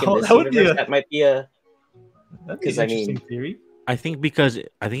 You think in Oh, this that would be universe a- that might be a That'd be an 'Cause, I interesting mean- theory. I think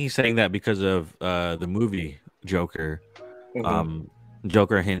he's saying that because of the movie Joker. Mhm.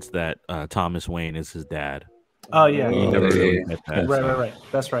 Joker hints that Thomas Wayne is his dad. Oh yeah, You Oh, never yeah, really yeah. get that. right.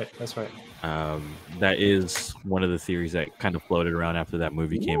 That's right. That is one of the theories that kind of floated around after that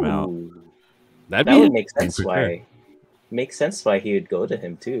movie came out. Ooh. That'd That be would make interesting sense for why sure. makes sense why he would go to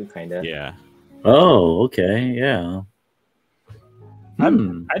him too, kind of. Yeah. Oh, okay, yeah.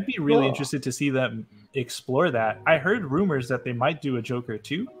 I'd be really Cool. interested to see them explore that. I heard rumors that they might do a Joker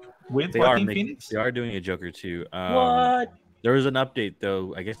 2 with They are Joaquin Phoenix. They are doing a Joker too. What? There was an update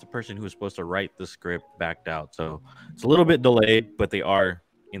though. I guess the person who was supposed to write the script backed out, so it's a little bit delayed, but they are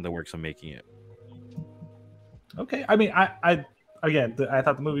in the works of making it. Okay, I mean, I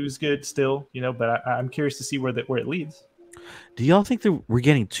thought the movie was good still, but I'm curious to see where it leads. Do y'all think that we're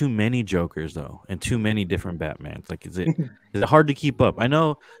getting too many Jokers though, and too many different Batmans? Like, is it hard to keep up? I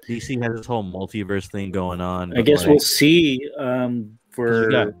know DC has this whole multiverse thing going on. I but, guess like, we'll see for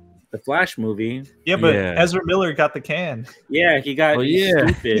got- the Flash movie. Yeah, but Yeah. Ezra Miller got the can. Yeah, he got Oh, yeah.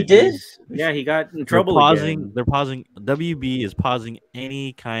 stupid. He did? He got in they're trouble pausing. again. They're pausing. WB is pausing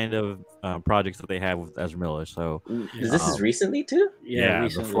any kind of projects that they have with Ezra Miller. So This is recently too? yeah,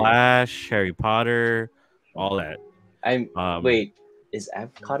 recently. The Flash, Harry Potter, all that. I'm Um, wait, is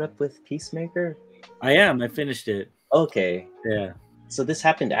Av caught up with Peacemaker? I am. I finished it. Okay. Yeah. So this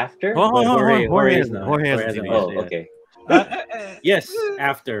happened after? Hold on, Jorge Jorge has hasn't- not. Jorge Jorge hasn't hasn't seen it. Oh, yet. okay. Yes,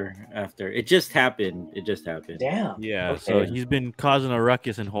 after. It just happened. Damn. Yeah, so Okay. he's been causing a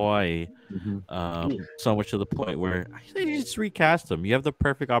ruckus in Hawaii, Mhm. so much to the point where I say you just recast him. You have the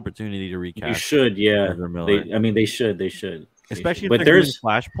perfect opportunity to You recast should, yeah. Ezra Miller. They should. They should. Especially But if they're doing there's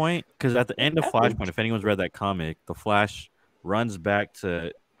Flashpoint, because at the end of happened? Flashpoint, if anyone's read that comic, the Flash runs back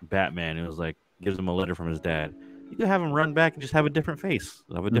to Batman and was like gives him a letter from his dad. You could have him run back and just have a different face,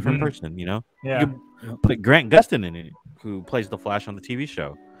 have a different Mhm. person, Yeah. You could put Grant Gustin in it, who plays the Flash on the TV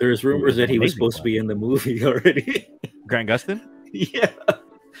show. there's rumors that he was Amazing supposed to be in the movie already. Grant Gustin? Yeah.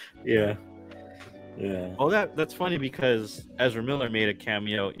 Oh, that's funny because Ezra Miller made a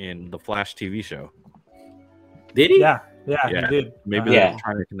cameo in the Flash TV show. Did he? Yeah, Yeah. he did. Maybe Yeah. they're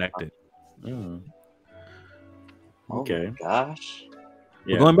trying to connect it. Oh. Oh Okay. my gosh.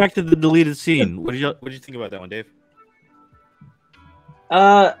 We're going back to the deleted scene. What did you think about that one, Dave?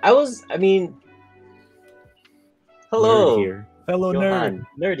 I mean, hello, Nerd here. Fellow nerd. Johan,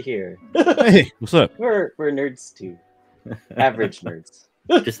 nerd here. Hey, what's up? We're nerds too, average nerds.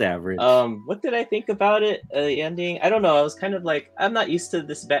 Just average. What did I think about it? The ending? I don't know. I was kind of like, I'm not used to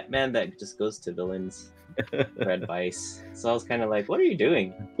this Batman that just goes to villains for advice. So I was kind of like, what are you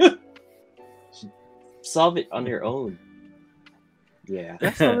doing? Solve it on your own. Yeah.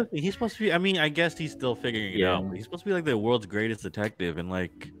 That's the other thing. He's supposed to be. I mean, I guess he's still figuring it Yeah. out. But he's supposed to be like the world's greatest detective, and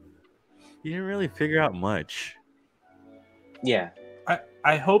like, he didn't really figure out much. Yeah.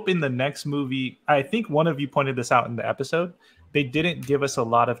 I hope in the next movie, I think one of you pointed this out in the episode, they didn't give us a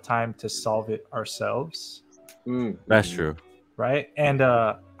lot of time to solve it ourselves, That's true. right? And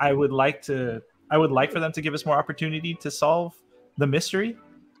I would like for them to give us more opportunity to solve the mystery,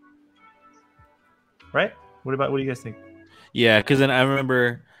 right? What do you guys think? Yeah, because then I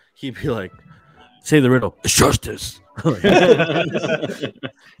remember he'd be like, "Say the riddle. It's justice." Like,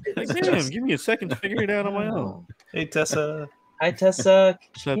 damn, give me a second to figure it out on my own. Hey Tessa, Hi, Tessa.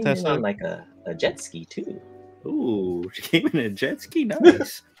 What's up, Came in Tessa? on like a jet ski too. Ooh, she came in a jet ski.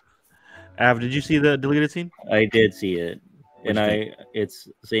 Nice. Av, did you see the deleted scene? I did see it, What'd and you it's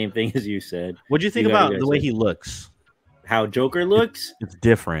the same thing as you said. What do you think You gotta about guys the way say. he looks? How Joker looks. It's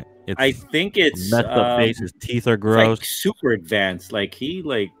different. It's I think it's messed up face. His teeth are it's gross. like super advanced. Like he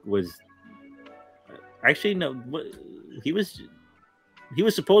was. Actually, no. He was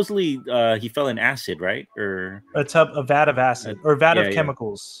supposedly he fell in acid, right? Or a vat of acid or vat Yeah, of yeah.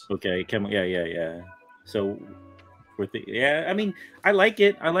 chemicals. okay, yeah. So, I mean, I like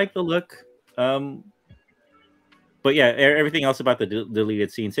it. I like the look. But yeah, everything else about the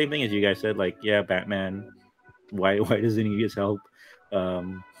deleted scene, same thing as you guys said. Like, yeah, Batman. Why doesn't he get help?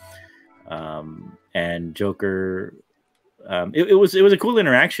 And Joker. It was a cool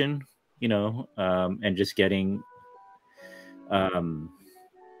interaction, and just getting.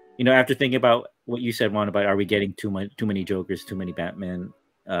 After thinking about what you said, Juan, about are we getting too many Jokers, too many Batman?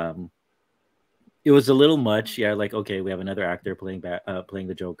 It was a little much. Yeah, like, okay, we have another actor playing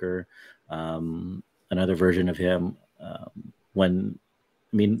the Joker. another version of him. When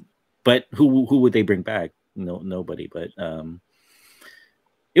I mean, but who would they bring back? No, nobody. But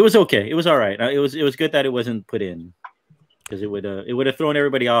it was okay. It was all right. It was good that it wasn't put in, because it would have thrown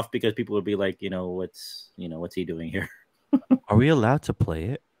everybody off, because people would be like, what's he doing here? Are we allowed to play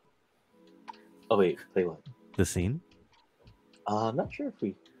it? Oh wait, play what? The scene? I'm not sure if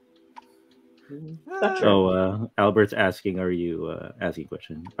we. Not sure. So Albert's asking, are you asking a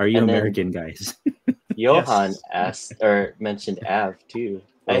question? Are you And then- American, guys? Johan Yes. asked or mentioned Av too.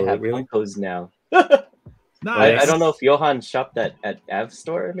 I Oh, have really? codes now. Nice. I don't know if Johan shopped at Av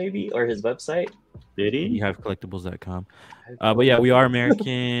store maybe, or his website. Did he? You have collectibles.com. But yeah, we are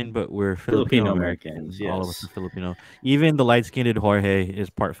American, but we're Filipino Filipino Americans. Americans, All of us yes. are Filipino. Even the light-skinned Jorge is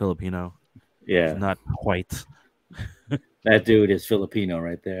part Filipino. Yeah, He's not white. that dude is Filipino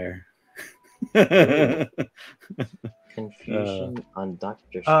right there. Confusion on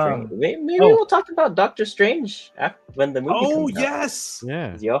Doctor um, Strange. Maybe oh. we'll talk about Doctor Strange when the movie Oh comes out. yes.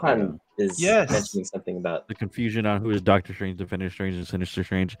 Yeah. Johan is Yes. mentioning something about. The confusion on who is Doctor Strange, Defender Strange, and Sinister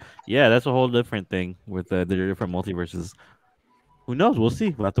Strange. Yeah, that's a whole different thing with the different multiverses. Who knows? We'll see.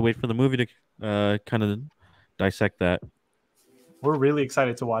 We'll have to wait for the movie to kind of dissect that. We're really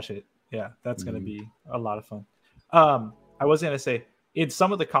excited to watch it. Yeah, that's gonna be a lot of fun. I was gonna say, in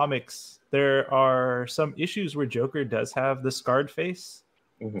some of the comics, there are some issues where Joker does have the scarred face.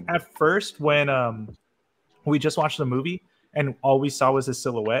 Mhm. At first, when we just watched the movie and all we saw was his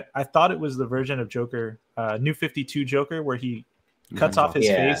silhouette, I thought it was the version of Joker, New 52 Joker, where he cuts off his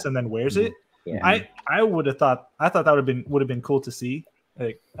Yeah. face and then wears it. Yeah. I would have thought that would have been cool to see,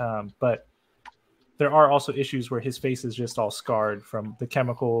 but there are also issues where his face is just all scarred from the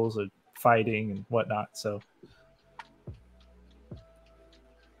chemicals or fighting and whatnot. So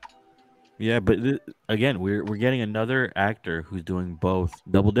Yeah, but again, we're getting another actor who's doing both,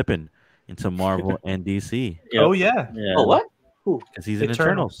 double dipping into Marvel and DC Yep. oh yeah, Yeah. Oh what? because he's in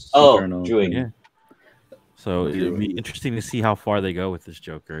Eternals. Oh, Eternal. Druid. Yeah. So it'd be Druid. interesting to see how far they go with this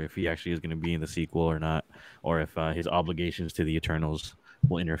Joker, if he actually is going to be in the sequel or not, or if his obligations to the Eternals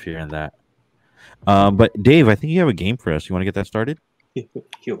will interfere in that. But Dave, I think you have a game for us. You want to get that started?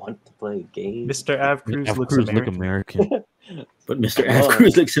 You want to play a game? Mr. Av Cruz F. looks Cruz American. look American. But Mr. Come on.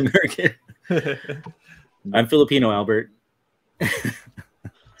 Cruz looks American. I'm Filipino, Albert.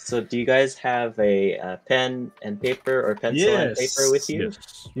 So, do you guys have a pen and paper or pencil and Yes. paper with you?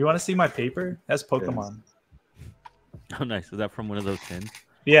 Yes. You want to see my paper? That's Pokemon. Oh, nice. Is that from one of those tins?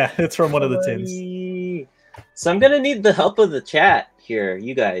 Yeah, it's from one of the tins. Yay. So I'm gonna need the help of the chat here,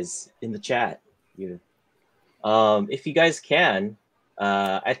 you guys in the chat. If you guys can,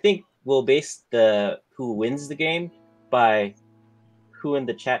 I think we'll base the who wins the game by who in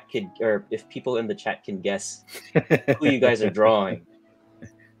the chat could, or if people in the chat can guess who you guys are drawing.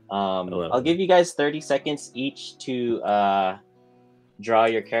 I'll give you guys 30 seconds each to draw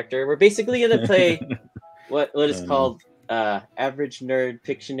your character. We're basically gonna play what is called Average Nerd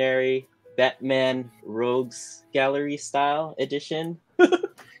Pictionary Batman Rogues Gallery Style Edition.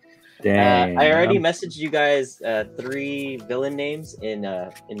 Dang. I already messaged you guys 3 villain names in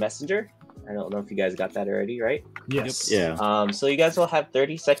Messenger. I don't know if you guys got that already, right? Yes. Yeah. So you guys will have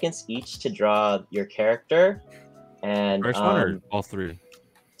 30 seconds each to draw your character. And First one or all three?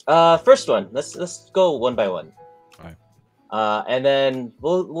 first one. Let's go one by one. Alright. And then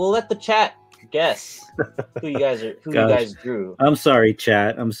we'll let the chat guess who you guys drew. I'm sorry,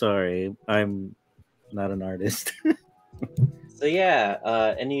 chat. I'm sorry. I'm not an artist. So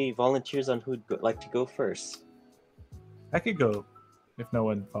yeah, any volunteers on who'd like to go first? I could go if no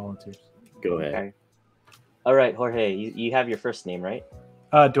one volunteers. Go ahead. Okay. All right, Jorge, you have your first name, right?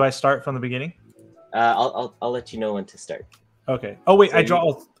 Do I start from the beginning? I'll let you know when to start. Okay. Oh wait, So I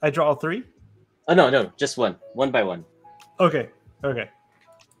draw all 3? Oh no, just one by one. Okay.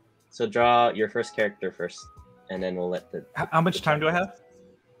 So draw your first character first, and then we'll let the How much time do I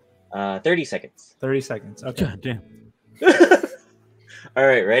have? 30 seconds. 30 seconds. Okay. God damn. All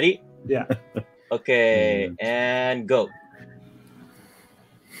right, ready? Yeah. Okay, and go.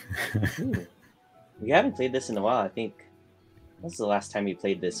 We haven't played this in a while. I think when's the last time we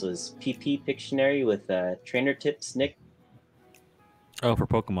played this? Was PP Pictionary with trainer tips, Nick? Oh, for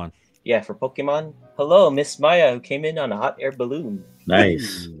Pokemon. Yeah, for Pokemon. Hello, Miss Maya, who came in on a hot air balloon.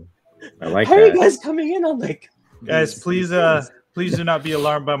 Nice. I like How are you that. guys coming in on like? Guys, these- please do not be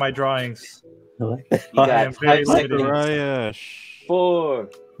alarmed by my drawings. I like that. You I got am very 5 limited. seconds. Raya. 4,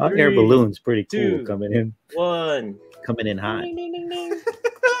 Hot air 3, balloon's pretty cool 2, coming in 1. hot. Ding, ding, ding, ding.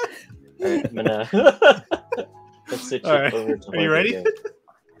 All right, I'm gonna let's switch All it right. over to Are you Jorge ready? again.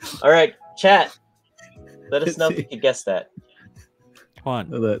 All right, chat. Let us know if you could guess that. Come on.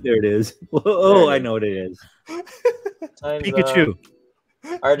 There it is. Oh, I know what it is. Time's Pikachu. up.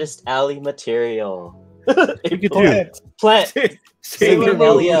 Artist Alley material. Pikachu. Plant. Sailor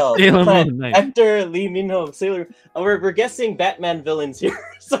Eliel. Sailor Plant. Moon, nice. Hector Lee Minho. Sailor. Oh, we're guessing Batman villains here.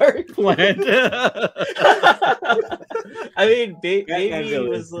 Sorry. Plant. I mean, Batman baby villain.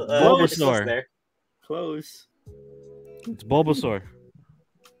 was Bulbasaur. there. Close. It's Bulbasaur.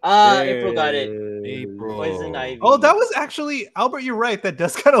 April got it. April. Poison Ivy. Oh, that was actually Albert. You're right. That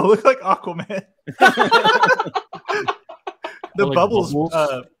does kind of look like Aquaman. The like bubbles,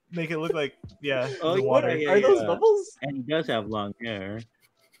 bubbles? make it look like Oh, the yeah, water. yeah. Are those bubbles? And he does have long hair.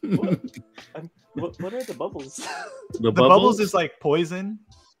 What are the bubbles? The bubbles is like poison.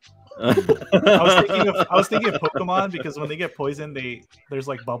 I was thinking of Pokemon because when they get poisoned, there's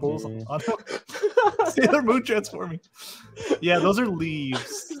like bubbles on them. Sailor Moon transforming. Yeah, those are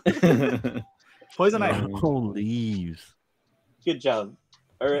leaves. Poison ivy. Oh, leaves. Good job.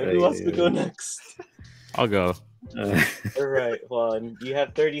 All right, who wants to go next? I'll go. All right, Juan, you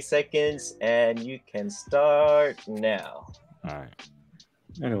have 30 seconds and you can start now. All right.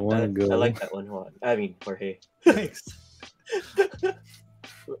 I don't want to go. I like that one, Juan. I mean, Jorge. Thanks.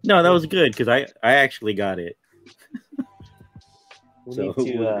 No, that was good because I actually got it. We So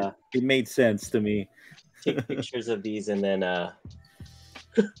need to it made sense to me. take pictures of these and then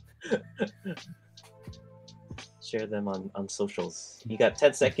share them on socials. You got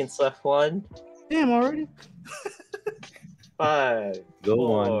 10 seconds left, Juan. Damn, already? 5,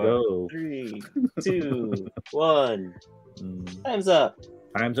 Go on, 4, go. 3, 2, 1. Mm. Time's up.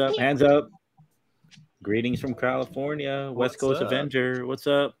 Time's up. Hands up. Greetings from California. West What's Coast up? Avenger. What's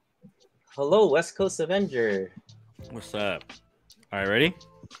up? Hello, West Coast Avenger. What's up? All right, ready?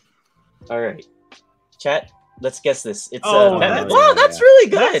 All right, chat. Let's guess this. It's Oh, Batman. that's- Wow, that's really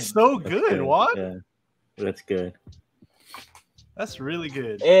good. That's so That's good. What? Yeah. That's good. That's really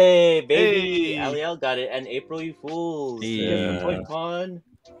good. Hey, baby, Hey. Aliel got it, and April, you fools. You get the Yeah. point, Juan.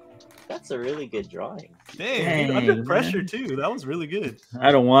 That's a really good drawing. Dang, dude, under pressure too. That was really good.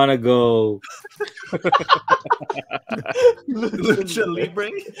 I don't want to go. Lucha Libre.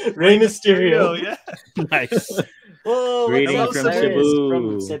 Rey Mysterio. Yeah. Nice. Whoa, Greetings what's up, from Cyrus? Cebu.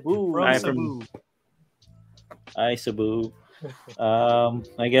 From Cebu. From Hi, Cebu. Hi, Sabu.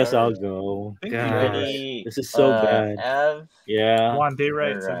 I guess I'll go. Thank you. God, Ready? this is so bad. Av. Yeah. Juan Day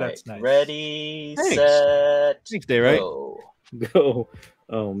right, All so that's nice. Ready, Thanks. set, Thanks, Day, right? go. Go.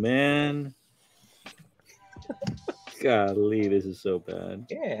 Oh, man. Golly, this is so bad.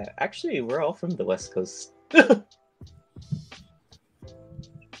 Yeah, actually, we're all from the West Coast.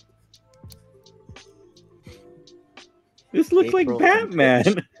 This looks April like and Batman.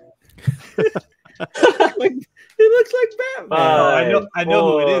 It looks like Batman. I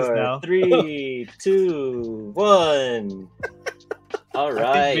know who it is now. 3, 2, 1. All I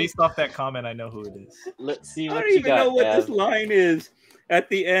right. think based off that comment, I know who it is. Let's see I what don't you even got, know what Av. this line is at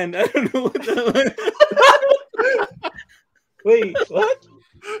the end. I don't know what the Wait, what?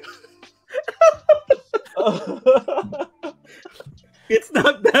 Oh. It's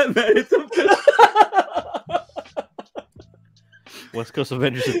not Batman. It's a West Coast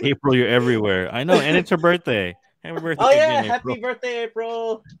Avengers in April, you're everywhere. I know, and it's her birthday. Happy birthday! Oh yeah, again, happy April. birthday,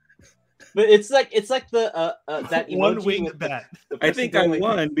 April. But it's like the that emoji One winged with the- bat. the I person think I going like-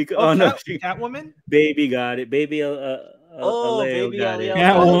 won because Oh, no, Catwoman? baby got it. Baby, Oh, Aleo baby, got it. Aleo.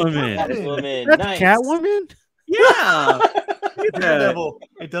 Catwoman. Catwoman. That's Nice. Catwoman? Yeah. Daredevil.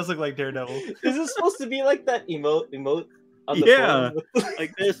 It does look like Daredevil. Is this supposed to be like that emote on the Yeah. phone?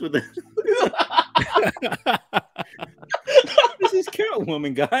 Like this with the. This is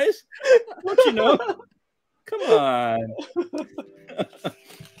Catwoman, guys. Don't you know? Come on.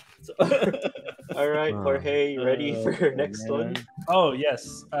 All right, Jorge, you ready for your next one? Oh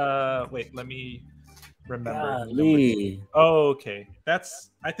yes. Wait, let me remember. Golly. Oh, okay.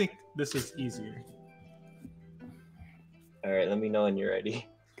 I think this is easier. All right, let me know when you're ready.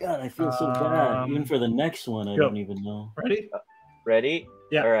 God, I feel so bad. Even Um, for the next one, I go. don't even know. Ready? Ready?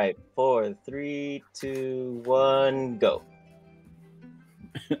 Yeah. All right, 4, 3, 2, 1, go.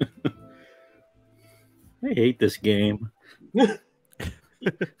 I hate this game.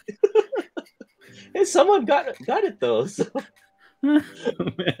 Hey, someone got it though. So.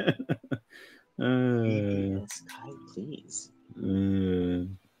 Man. Sky, please.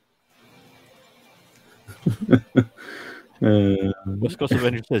 West Coast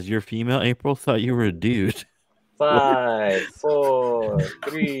Avengers says you're female. April thought you were a dude. 5, 4,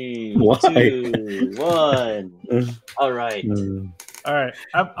 3, Why? 2, 1. All right. All right.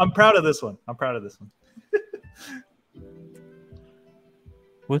 I'm proud of this one.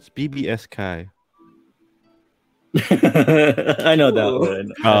 What's BBS Kai? I know that Ooh.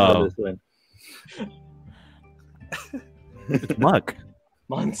 one. I know this one. It's Muck.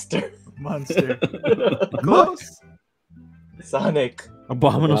 Monster. Monster. Close. Sonic.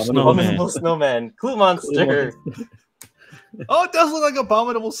 Abominable Abominable Snowman. Snowman. Clue Monster. Oh, it does look like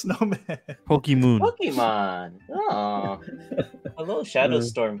Abominable Snowman. Pokemon. Pokemon. Oh. Hello, Shadow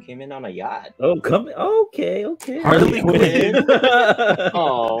Storm came in on a yacht. Oh, come. Okay. Harley Quinn.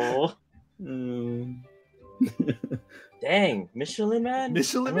 Oh. Mm. Dang. Michelin Man?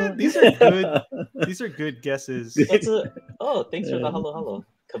 Michelin Man? Oh, These are good. These are good guesses. thanks for the hello.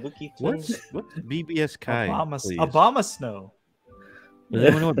 Kabuki Twins. What's BBS Kai? please? Obama Snow. Does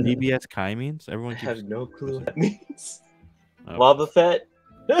anyone know what BBS Kai means? I Everyone keeps. have no clue what that means. Oh. Wobba Fett.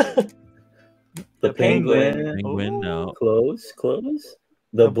 The penguin. Penguin, no. Close.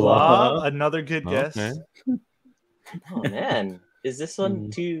 The blob. Another good guess. Okay. Oh man. Is this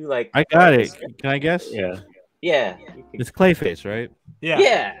one too like I got it. Can I guess? Yeah. Yeah. It's Clayface, right? Yeah.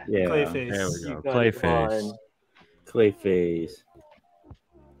 Yeah. Clayface. There we You go. got it, Clayface. Juan. Clayface.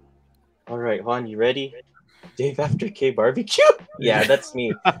 All right, Juan, you ready? Dave after K barbecue? Yeah, that's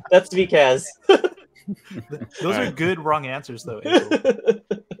me. That's me, Kaz. Those are good wrong answers, though. April.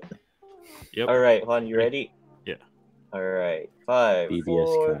 Yep. All right, Juan, you ready? Yeah. All right. 5, BBS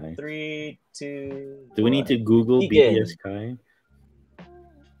 4, Kai. 3, 2. Do we need to Google Begin. BBS Kai?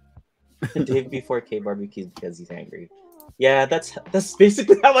 Dave before K barbecue because he's angry. Yeah, that's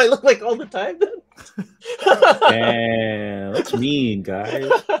basically how I look like all the time. Damn, that's mean, guys.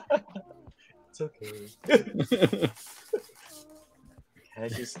 It's okay. Can I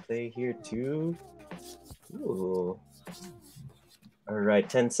just play here too? Ooh. All right,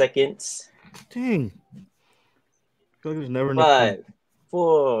 10 seconds. Dang. I feel like there's never enough 5,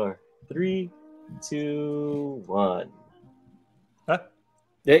 4, 3, 2, 1.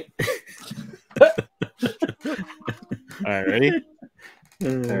 Hey. All right, ready?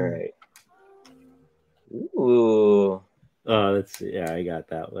 All right. Ooh. Oh, let's see. Yeah, I got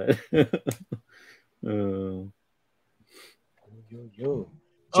that one. Yo.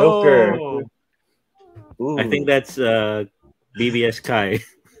 Joker. Oh. Ooh. I think that's BBS Kai.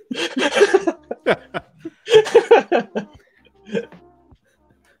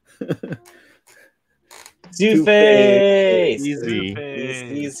 Two-Face. Easy.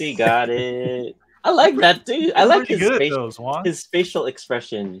 Easy, got it. I like that dude. I like Pretty his, good at those, Juan. his facial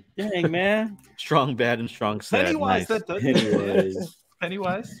expression. Dang, man. Strong bad and strong sad. Pennywise, Nice. that does. Anyways.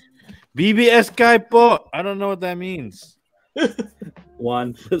 Pennywise. BBS Kai po. I don't know what that means.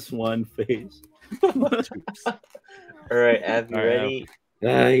 1 + 1 face. All right, Av, you All right, ready?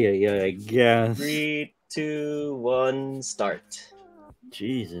 Yeah, I guess. 3, 2, 1, start.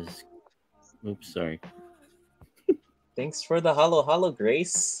 Jesus. Oops, sorry. Thanks for the hollow,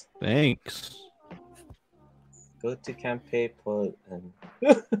 Grace. Thanks. Go to campaign put and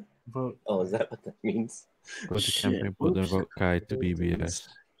Vote. oh, is that what that means? Go to Shit. campaign put the Oops. vote Kai to BBS.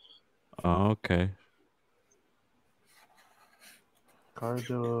 Oh, okay.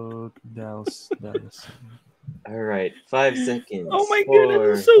 Cardo Dallas. All right, 5 seconds. Oh my 4,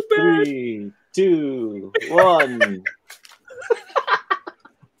 goodness, it's so bad. 3, 2, 1.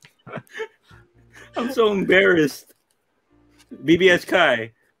 I'm so embarrassed. BBS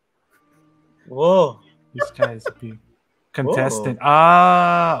Kai. Whoa. This guy's a big contestant.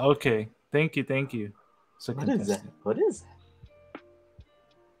 Ah, okay. Thank you. So What is that? What is that?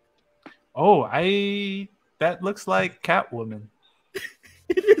 Oh, that looks like Catwoman.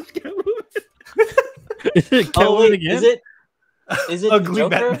 It is Catwoman. Is it Oh, Catwoman wait, again? is it Ugly Joker?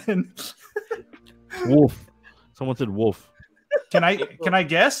 Batman. Wolf. Someone said wolf. Can I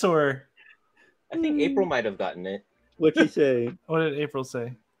guess, or I think April might have gotten it. What'd you say? what did April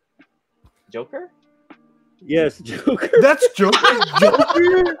say? Joker? Yes, Joker. That's Joker.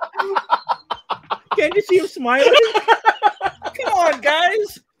 Joker. Can't you see him smiling? Come on,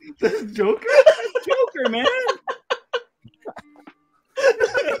 guys. That's Joker. That's Joker, man.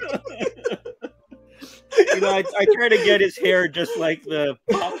 You know, I try to get his hair just like the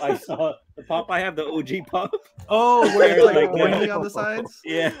pop I saw. The pop I have, the OG pop. Oh, where it's like Like pointy that. on the sides.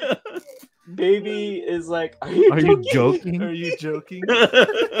 Yeah. Baby is like, are you joking? Are you joking?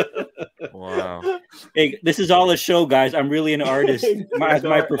 Wow. Hey, this is all a show, guys. I'm really an artist.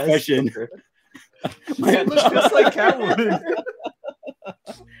 My profession. Joker. It looks just like Catwoman.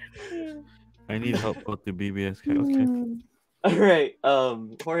 I need help with the BBS Kai. Okay. All right,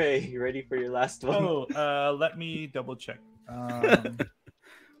 Jorge, you ready for your last one? Oh, let me double check.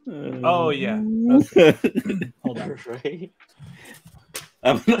 Oh yeah. Okay. Hold on. Right.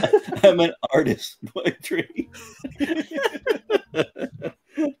 I'm an artist by trade.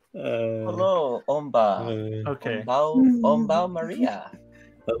 Hello, Omba. Okay. Ombao Maria.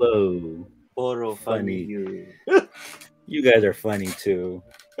 Hello. Puro Funny. you. You guys are funny too.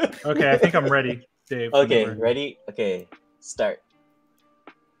 Okay, I think I'm ready, Dave. Okay, whenever. ready? Okay, start.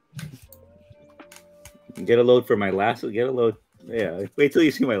 Get a load for my last. Get a load. Yeah. Wait till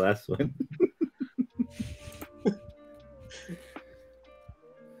you see my last one.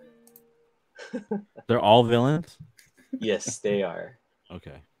 They're all villains. Yes, they are.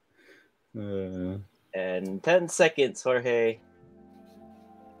 Okay. And 10 seconds, Jorge.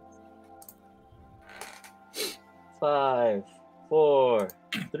 5, 4,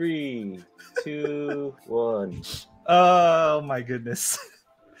 3, 2, 1. Oh my goodness.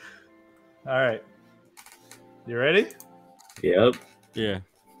 All right. You ready? Yep. Yeah.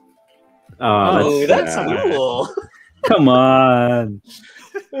 Oh, that's sad. cool. Come on.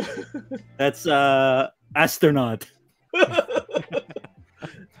 That's astronaut.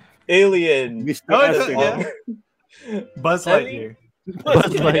 Alien. Mr. Oh, Astronaut. yeah. Buzz Tell me- Lightyear. Buzz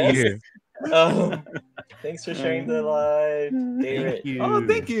Lightyear. Thanks for sharing the live, David. Thank you. Oh,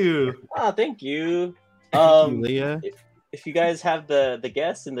 thank you. Oh, thank you. Thank you, Leah. If you guys have the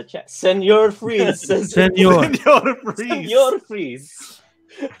guests in the chat, Senor Freeze says Senor. Senor Freeze. Senor Freeze.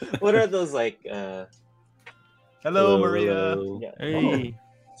 What are those like? Hello, Maria. Hello. Yeah. Hey.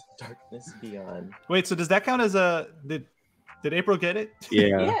 Darkness Beyond. Wait, so does that count as a did April get it?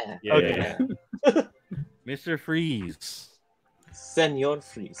 Yeah. Yeah. Okay. Mr. Freeze, Senor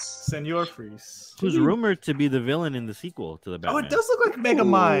Freeze. Senor Freeze. who's rumored to be the villain in the sequel to the Oh, Batman. it does look like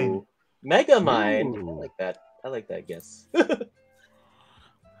Megamind. Ooh, Megamind. Ooh. I like that. I like that guess. All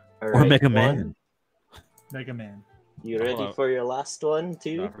Or right, Mega one. Man. Mega Man. You ready Hold on. for your last one No,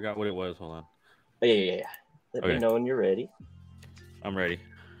 too? I forgot what it was. Hold on. Oh, yeah. Let me Okay. know when you're ready. I'm ready.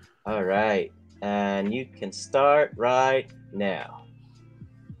 All right, and you can start right now.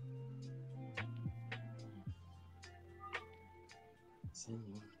 Senor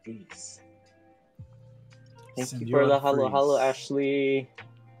Freeze. Thank you for Senor the hello, Freeze. Ashley.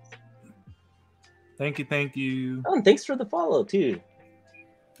 Thank you. Oh, and thanks for the follow too.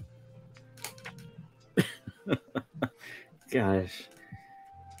 Gosh.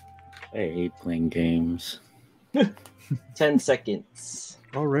 I hate playing games. 10 seconds.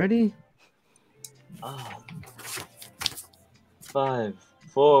 Already? Ah. 5,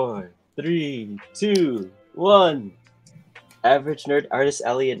 4, 3, 2, 1. Average Nerd Artist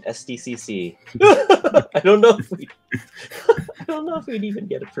Alley and SDCC. I don't know if we'd even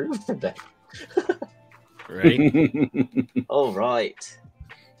get approved for that. Ready? All right.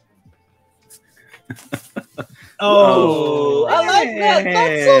 Oh, I like that.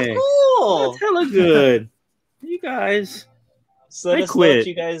 That's so Hey. cool. That's hella good. You guys. So let I us know quit. what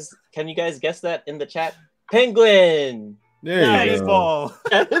you guys can you guys guess that in the chat? Penguin. There you go.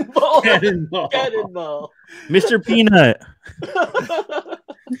 Cannonball. Cannonball. Cannonball. Cannonball. Mr. Peanut.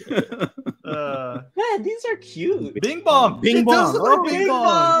 Man, these are cute. Bing Bong. Bing It does Bong. look like Oh, Bing Bing Bong.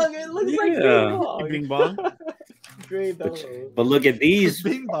 Bong. It looks like Yeah. Bing Bing Bong. Bong. Gray Bellow. But look at these.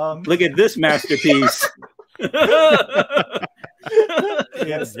 Bing Bong. Look at this masterpiece.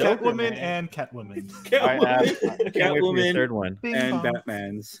 It's Joker, Catwoman man. and Catwoman. All right, I can't wait for your Catwoman third one. Bing and Bong.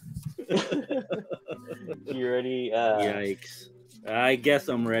 Batman's. You ready? Yikes. I guess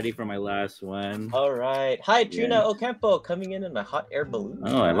I'm ready for my last one. All right. Hi, Trina Yeah. Ocampo, coming in a hot air balloon.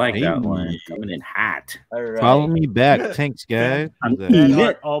 Oh, I like Hey. that one. Coming in hot. All right. Follow me back. Thanks, guys. I'm That- eating And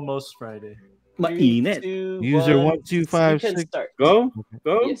it. almost Friday. I'm 3, eating it. 2, User 1. 1, 2, You 5, can 6. start. Go.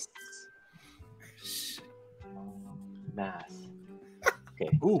 Go. Yes. Math.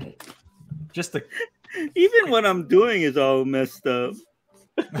 Okay. Ooh. Just the Even what I'm doing is all messed up.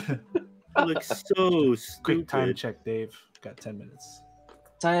 It looks so stupid. quick time check, Dave. Got 10 minutes.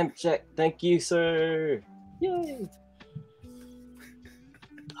 Time check. Thank you, sir. Yay.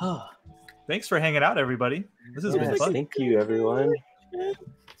 Oh, Thanks for hanging out, everybody. This has been yes, fun. thank you, everyone.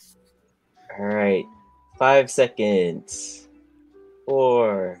 All right. 5 seconds.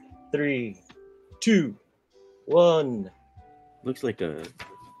 4, 3, 2, 1. Looks like a.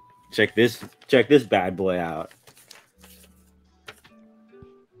 Check this bad boy out.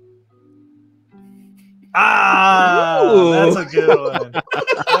 Ah, Ooh. that's a good one.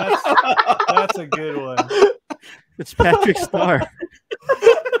 That's a good one. It's Patrick Starr.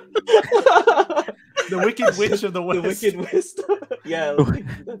 The Wicked Witch of the The West. Wicked West. Yeah.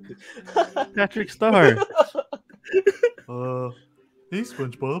 Patrick Starr. Hey,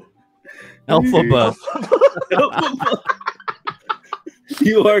 SpongeBob. Alphabet.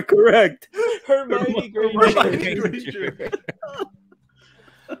 You are correct. Hermione Hermione Granger. Granger.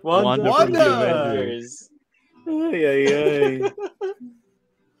 Wanda. Wanda. from the Avengers. Ay, ay, ay.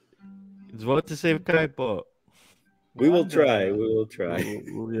 Vote to save Kaipo. We will try. We will try.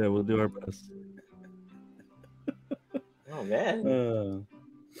 Yeah, we'll do our best. Oh man.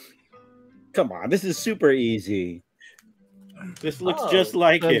 Come on, this is super easy. This looks just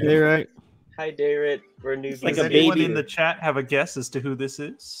like Okay, him. right? Hi, David. We're newbies. It's like Does a anyone baby. in the chat have a guess as to who this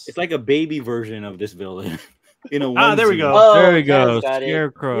is? It's like a baby version of this villain. In a onesie. There we go. Oh, There we Kaz go. got it.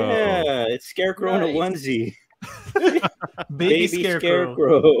 Scarecrow. Yeah, it's Scarecrow in a Nice. onesie. Baby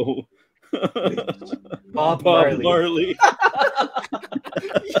Scarecrow. Bob Marley. Marley.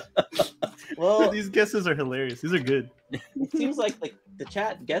 Well, These guesses are hilarious. These are good. it seems like the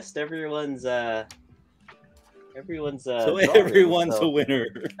chat guessed everyone's So drawing, everyone's so a winner.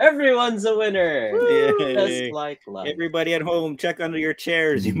 everyone's a winner. Yay. Just like luck. Everybody at home, check under your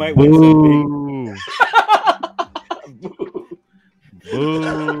chairs. You might win something. Boo.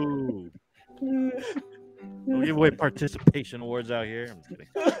 Boo. We'll give away participation awards out here. I'm just kidding.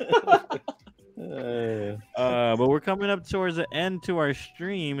 But we're coming up towards the end to our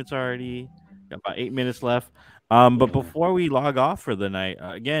stream. It's already got about 8 minutes left. But before we log off for the night,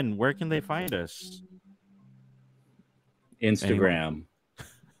 again, where can they find us? Instagram. You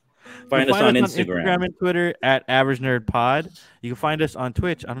Find can us on Instagram Instagram. and Twitter at Average Nerd Pod. You can find us on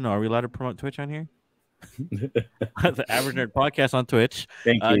Twitch. I don't know. Are we allowed to promote Twitch on here? The Average Nerd Podcast on Twitch.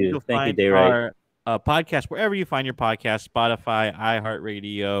 Thank You you. can Thank you, find Dayright. our podcast wherever you find your podcast: Spotify,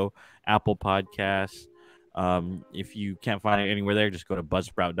 iHeartRadio, Apple Podcasts. If you can't find it anywhere there, just go to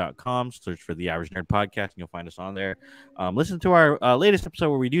buzzsprout.com, search for the Average Nerd Podcast, and you'll find us on there. Listen to our latest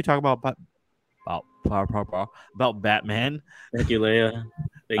episode where we do talk about Batman. Thank you, Leia.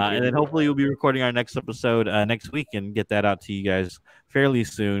 Thank you. And then hopefully we'll be recording our next episode next week and get that out to you guys fairly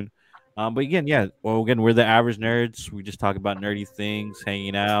soon. But again, we're the Average Nerds. We just talk about nerdy things,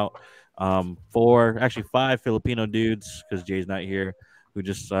 hanging out. 5 Filipino dudes, because Jay's not here, who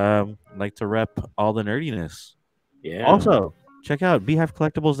just like to rep all the nerdiness. Yeah. Also, check out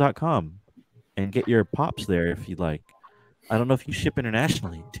beehivecollectibles.com and get your pops there if you'd like. I don't know if you ship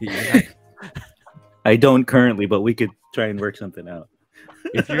internationally. Do you? I don't currently, but we could try and work something out.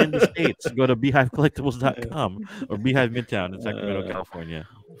 If you're in the States, go to beehivecollectibles.com or Beehive Midtown in Sacramento, California.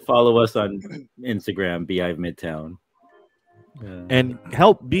 Follow us on Instagram, Beehive Midtown. And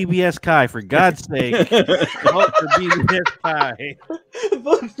help BBS Kai, for God's sake. Help for BBS Kai.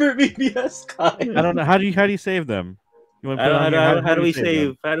 Vote for BBS Kai. I don't know. How do you save them? You want to put it on here? How do we save save?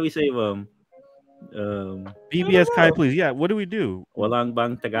 them? How do we save them? BBS Kai, please. Yeah, what do we do? Walang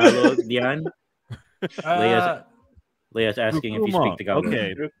bang Tagalog diyan? Leia's asking if you speak Tagalog.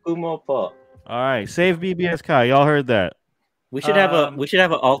 Okay. Kumu po. All right. Save BBS Kai. Y'all heard that. We should have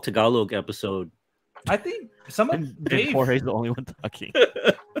an all Tagalog episode. I think someone And Dave Jorge's the only one talking.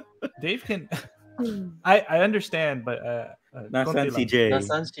 Dave can. I understand, but Nasaan si Jay?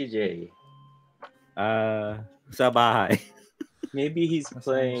 Nasaan si Jay? Sa bahay. Maybe he's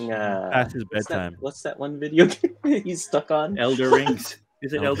playing. Past his bedtime. What's that one video game he's stuck on? Elder Rings.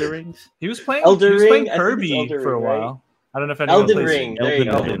 Is it Elder Rings? He was playing. Elden he was playing Ring? I think Kirby it's Elden for a Ring, right? while. I don't know if anyone Elden plays Ring. There you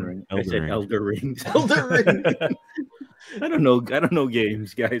go. Elden Ring. I said Elder Rings. Elden Ring. I don't know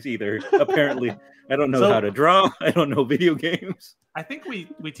games, guys, either. Apparently, I don't know So- how to draw. I don't know video games. I think we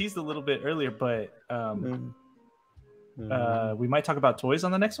teased a little bit earlier, but we might talk about toys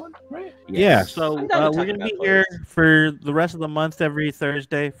on the next one, right? Yeah, so I'm down to we're talk gonna be about here for the rest of the month every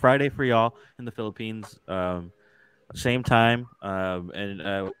Thursday, Friday for y'all in the Philippines. Same time,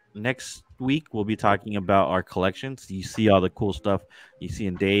 and next week we'll be talking about our collections. You see all the cool stuff you see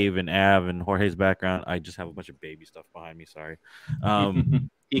in Dave and Av and Jorge's background. I just have a bunch of baby stuff behind me. Sorry.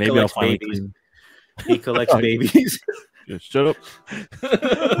 He Maybe I'll collects finally babies. clean. He collects babies. Yeah, shut up.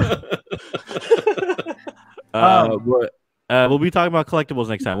 But we'll be talking about collectibles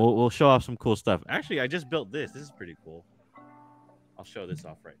next time. We'll show off some cool stuff. Actually, I just built this. This is pretty cool. I'll show this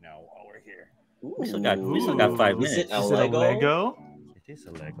off right now while we're here. We still got 5 Is minutes. it a Is it a Lego? Lego? It is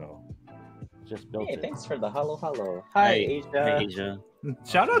a Lego. Just built Hey, it. thanks for the hello. Hi, Asia. Hey, Asia.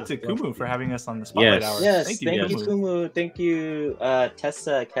 Shout out to Kumu for having us on the Spotlight Hour. Yes, thank you, thank you, Kumu. Kumu. Thank you,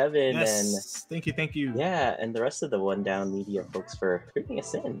 Tessa, Kevin, Yes, thank you. and yeah, and the rest of the One Down Media folks for bringing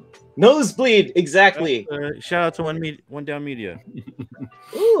us in. Nosebleed, exactly. Shout out to One Down Media.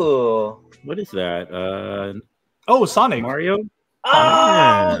 Ooh. What is that? Oh, Sonic. Mario? Oh,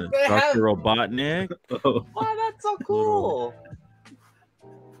 Yeah, they have- Dr. Robotnik. Oh, oh, that's so cool.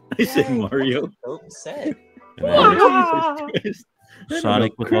 I said Yay. Mario. Dope set. And then Ah!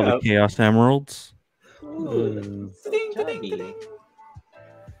 Sonic with all the Chaos Emeralds. Ooh, so Ding, ding, chubby. ding, ding.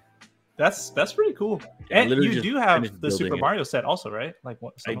 That's pretty cool. Yeah, I And literally you just do have finished the Super building it. Mario set also, right? Like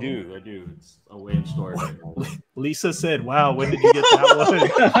what? I do. It's away in storage. right now. Lisa said, "Wow, when did you get that one?"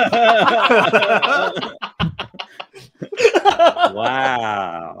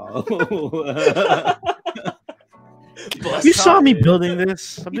 Wow. You saw me building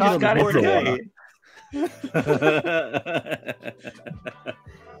this. I've been You just got building it this for a while. right.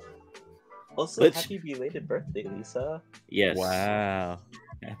 Also, Let's- happy belated birthday, Lisa. Yes. Wow.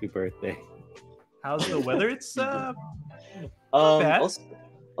 Happy birthday. How's the weather? It's bad.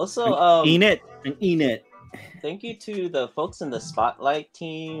 Also, Enid. thank you to the folks in the Spotlight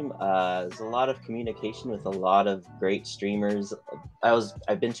team. There's a lot of communication with a lot of great streamers.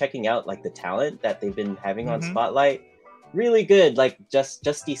 I've been checking out like the talent that they've been having on Mhm. Spotlight. Really good. Like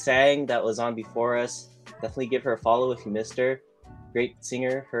Justy Sang that was on before us. Definitely give her a follow if you missed her. Great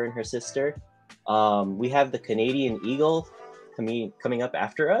singer, her and her sister. We have the Canadian Eagle coming up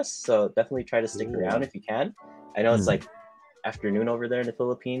after us, so definitely try to stick Ooh. around if you can. I know it's like afternoon over there in the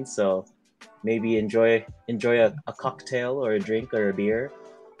Philippines, so maybe enjoy a cocktail or a drink or a beer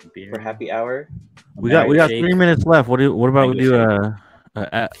for happy hour. We got Shake. 3 minutes left. What about we do Mango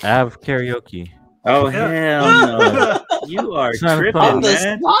Av karaoke? Oh Yeah. hell no! You are It's not a tripping, song. On the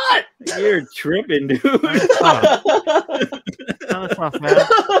man. spot! You're tripping, dude. No, it's not, man.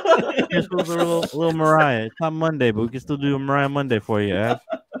 Here's a little Mariah. It's not Monday, but we can still do a Mariah Monday for you, Av.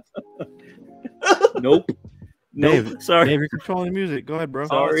 Nope. Dave, Sorry. Dave, you're controlling the music. Go ahead, bro. Oh,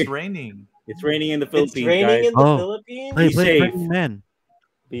 Sorry. it's raining. It's raining in the It's Philippines, raining guys. in the Oh. Philippines. Play Be Burning safe. Men.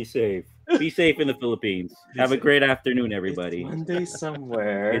 Be safe. Be safe in the Philippines. Be Have a safe. great afternoon, everybody. It's Monday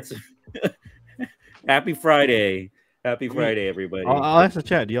somewhere. It's Happy Friday. Happy Friday, everybody. I'll ask the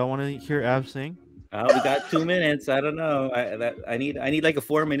chat. Do y'all want to hear Av sing? We got 2 minutes. I don't know. I need like a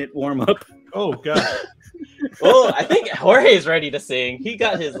 4-minute warm up. Oh god. Oh, I think Jorge's ready to sing. He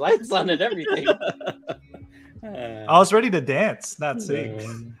got his lights on and everything. I was ready to dance, not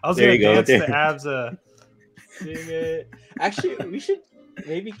sing. I was There gonna you go, dance there. to Ab's. Sing it. Actually, we should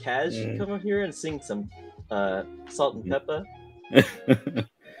maybe Kaz should come up here and sing some Salt and Pepper.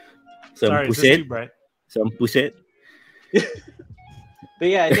 Some Sorry, it's just too pusit. bright. Some pusit. But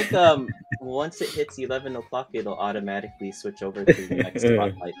yeah, I think once it hits 11 o'clock, it'll automatically switch over to the next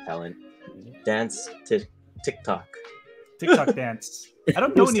Spotlight talent. Dance to TikTok. TikTok dance. I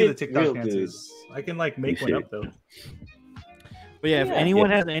don't know any of the Real TikTok dances. I can like make You one should. up though. But yeah, if Yeah.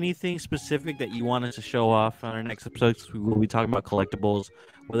 anyone has anything specific that you want us to show off on our next episode, 'cause we will be talking about collectibles,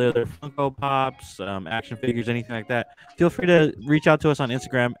 whether they're Funko Pops, action figures, anything like that, feel free to reach out to us on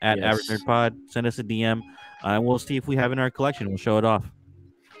Instagram at Yes. Average Nerd Pod. Send us a DM, and we'll see if we have it in our collection. We'll show it off.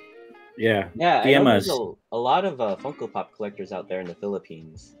 Yeah. Yeah, I DM know us. there's a lot of Funko Pop collectors out there in the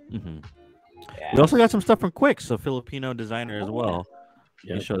Philippines. hmm Yeah. We also got some stuff from Quicks, a Filipino designer as well. You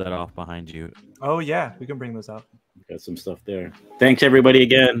Yep. can show that off behind you. Oh yeah, we can bring those out. Got some stuff there. Thanks everybody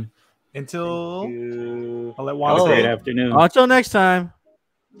again. Until You- I'll let Have Juan a Oh. great say. afternoon. Until next time,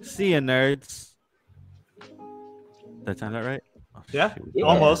 see you, nerds. Did I time that right? Oh, Yeah, shoot. Yeah.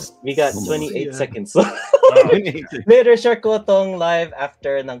 almost. We got Almost. 28 Yeah. seconds. Oh. Later, share ko tong live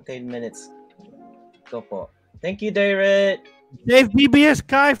after ng 10 minutes. Go po. Thank you, David. Dave PBS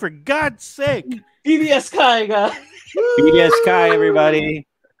Kai, for God's sake. PBS Kaiga. BDS Kai, everybody.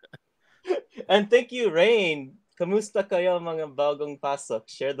 And thank you, Rain. Kamusta kayo mga bagong pasok?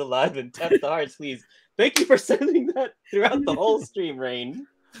 Share the live and tap the hearts, please. Thank you for sending that throughout the whole stream, Rain.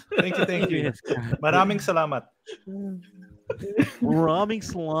 Thank you, thank you. PBS Kai. Maraming salamat. Raming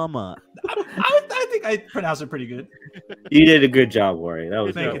Salama. I think I pronounced it pretty good. You did a good job, Warren. That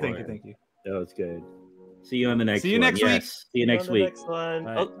was Thank good. you, thank you, Warren. thank you. That was good. See you on the next See you one. next week. Yes. See you next On the week. Next one.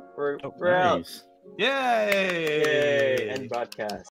 Bye. Oh, we're out. Nice. Yay! Yay! End broadcast.